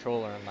touched my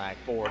controller in like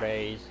 4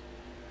 days.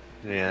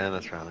 Yeah,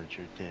 that's rather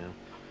true too.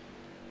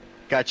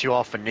 Got you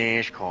off a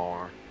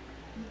NASCAR.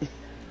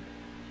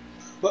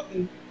 But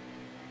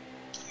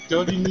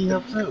Jody need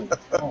help too.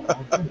 Oh my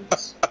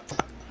goodness.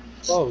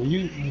 Oh,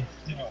 you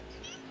know.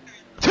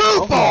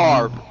 Too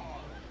far!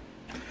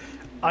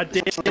 I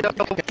did.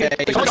 Okay.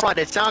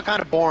 It sounded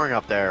kind of boring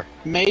up there.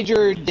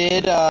 Major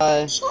did,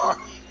 Oh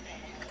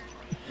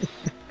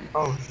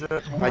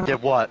shit. I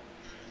did what?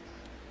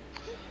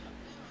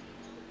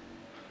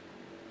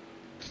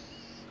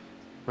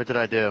 What did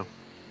I do?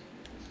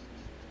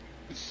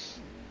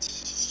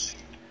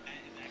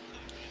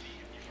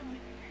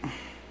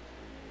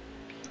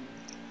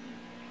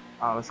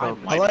 I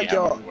like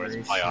y'all. Worst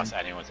playoffs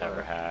anyone's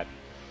ever had.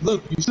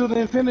 Look, you still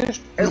didn't finish?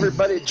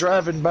 Everybody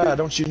driving by,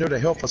 don't you know to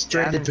help a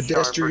stranded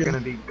pedestrian?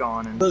 Gonna be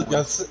gone in Look,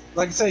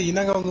 like I say, you're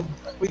not gonna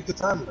beat the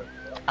time limit.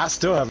 I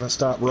still haven't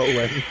stopped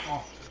rolling.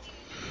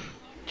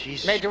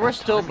 Jesus. Major, we're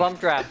still bump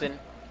drafting.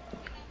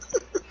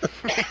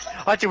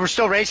 I think we're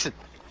still racing.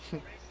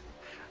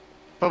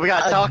 But we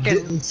got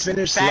talking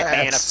fat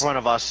man in front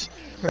of us.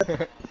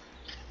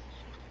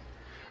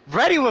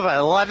 Ready with an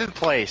 11th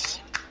place.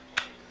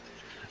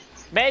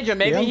 Major,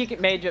 maybe he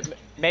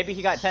maybe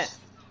he got 10th.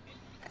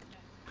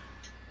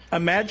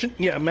 Imagine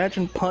Yeah,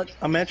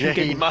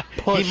 he might.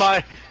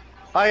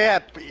 Oh yeah,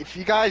 if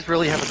you guys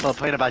really haven't fun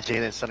playing about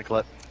Jaden, send a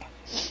clip.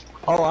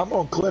 Oh, I'm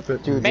gonna clip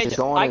it. Dude,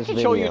 Major, I can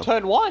show you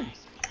turn 1.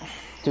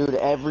 Dude,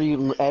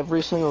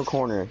 every single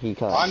corner he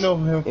cut. I know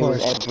him It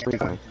was every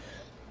time.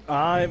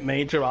 Alright,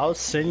 Major, I'll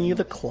send you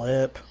the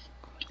clip.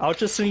 I'll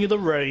just send you the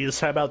race,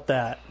 how about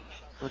that?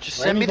 Well, just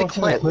send me the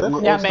clip.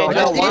 Yeah, Major,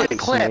 Just need the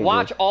clip.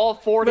 watch all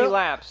 40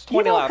 laps,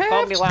 20 laps,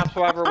 how many laps,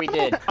 whatever we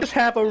did.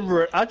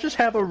 I'll just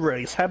have a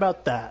race, how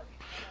about that?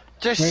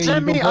 Just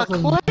send me a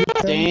clip.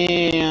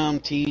 damn,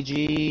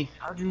 TG.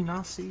 How do you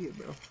not see it,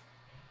 bro?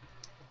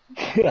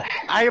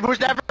 I was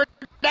never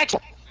next.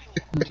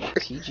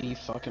 TG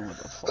fucking with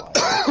the fly.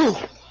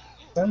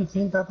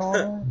 17th at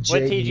all?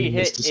 What TG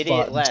hit,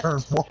 idiot left.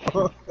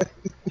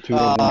 Two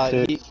of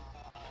them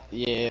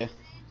Yeah.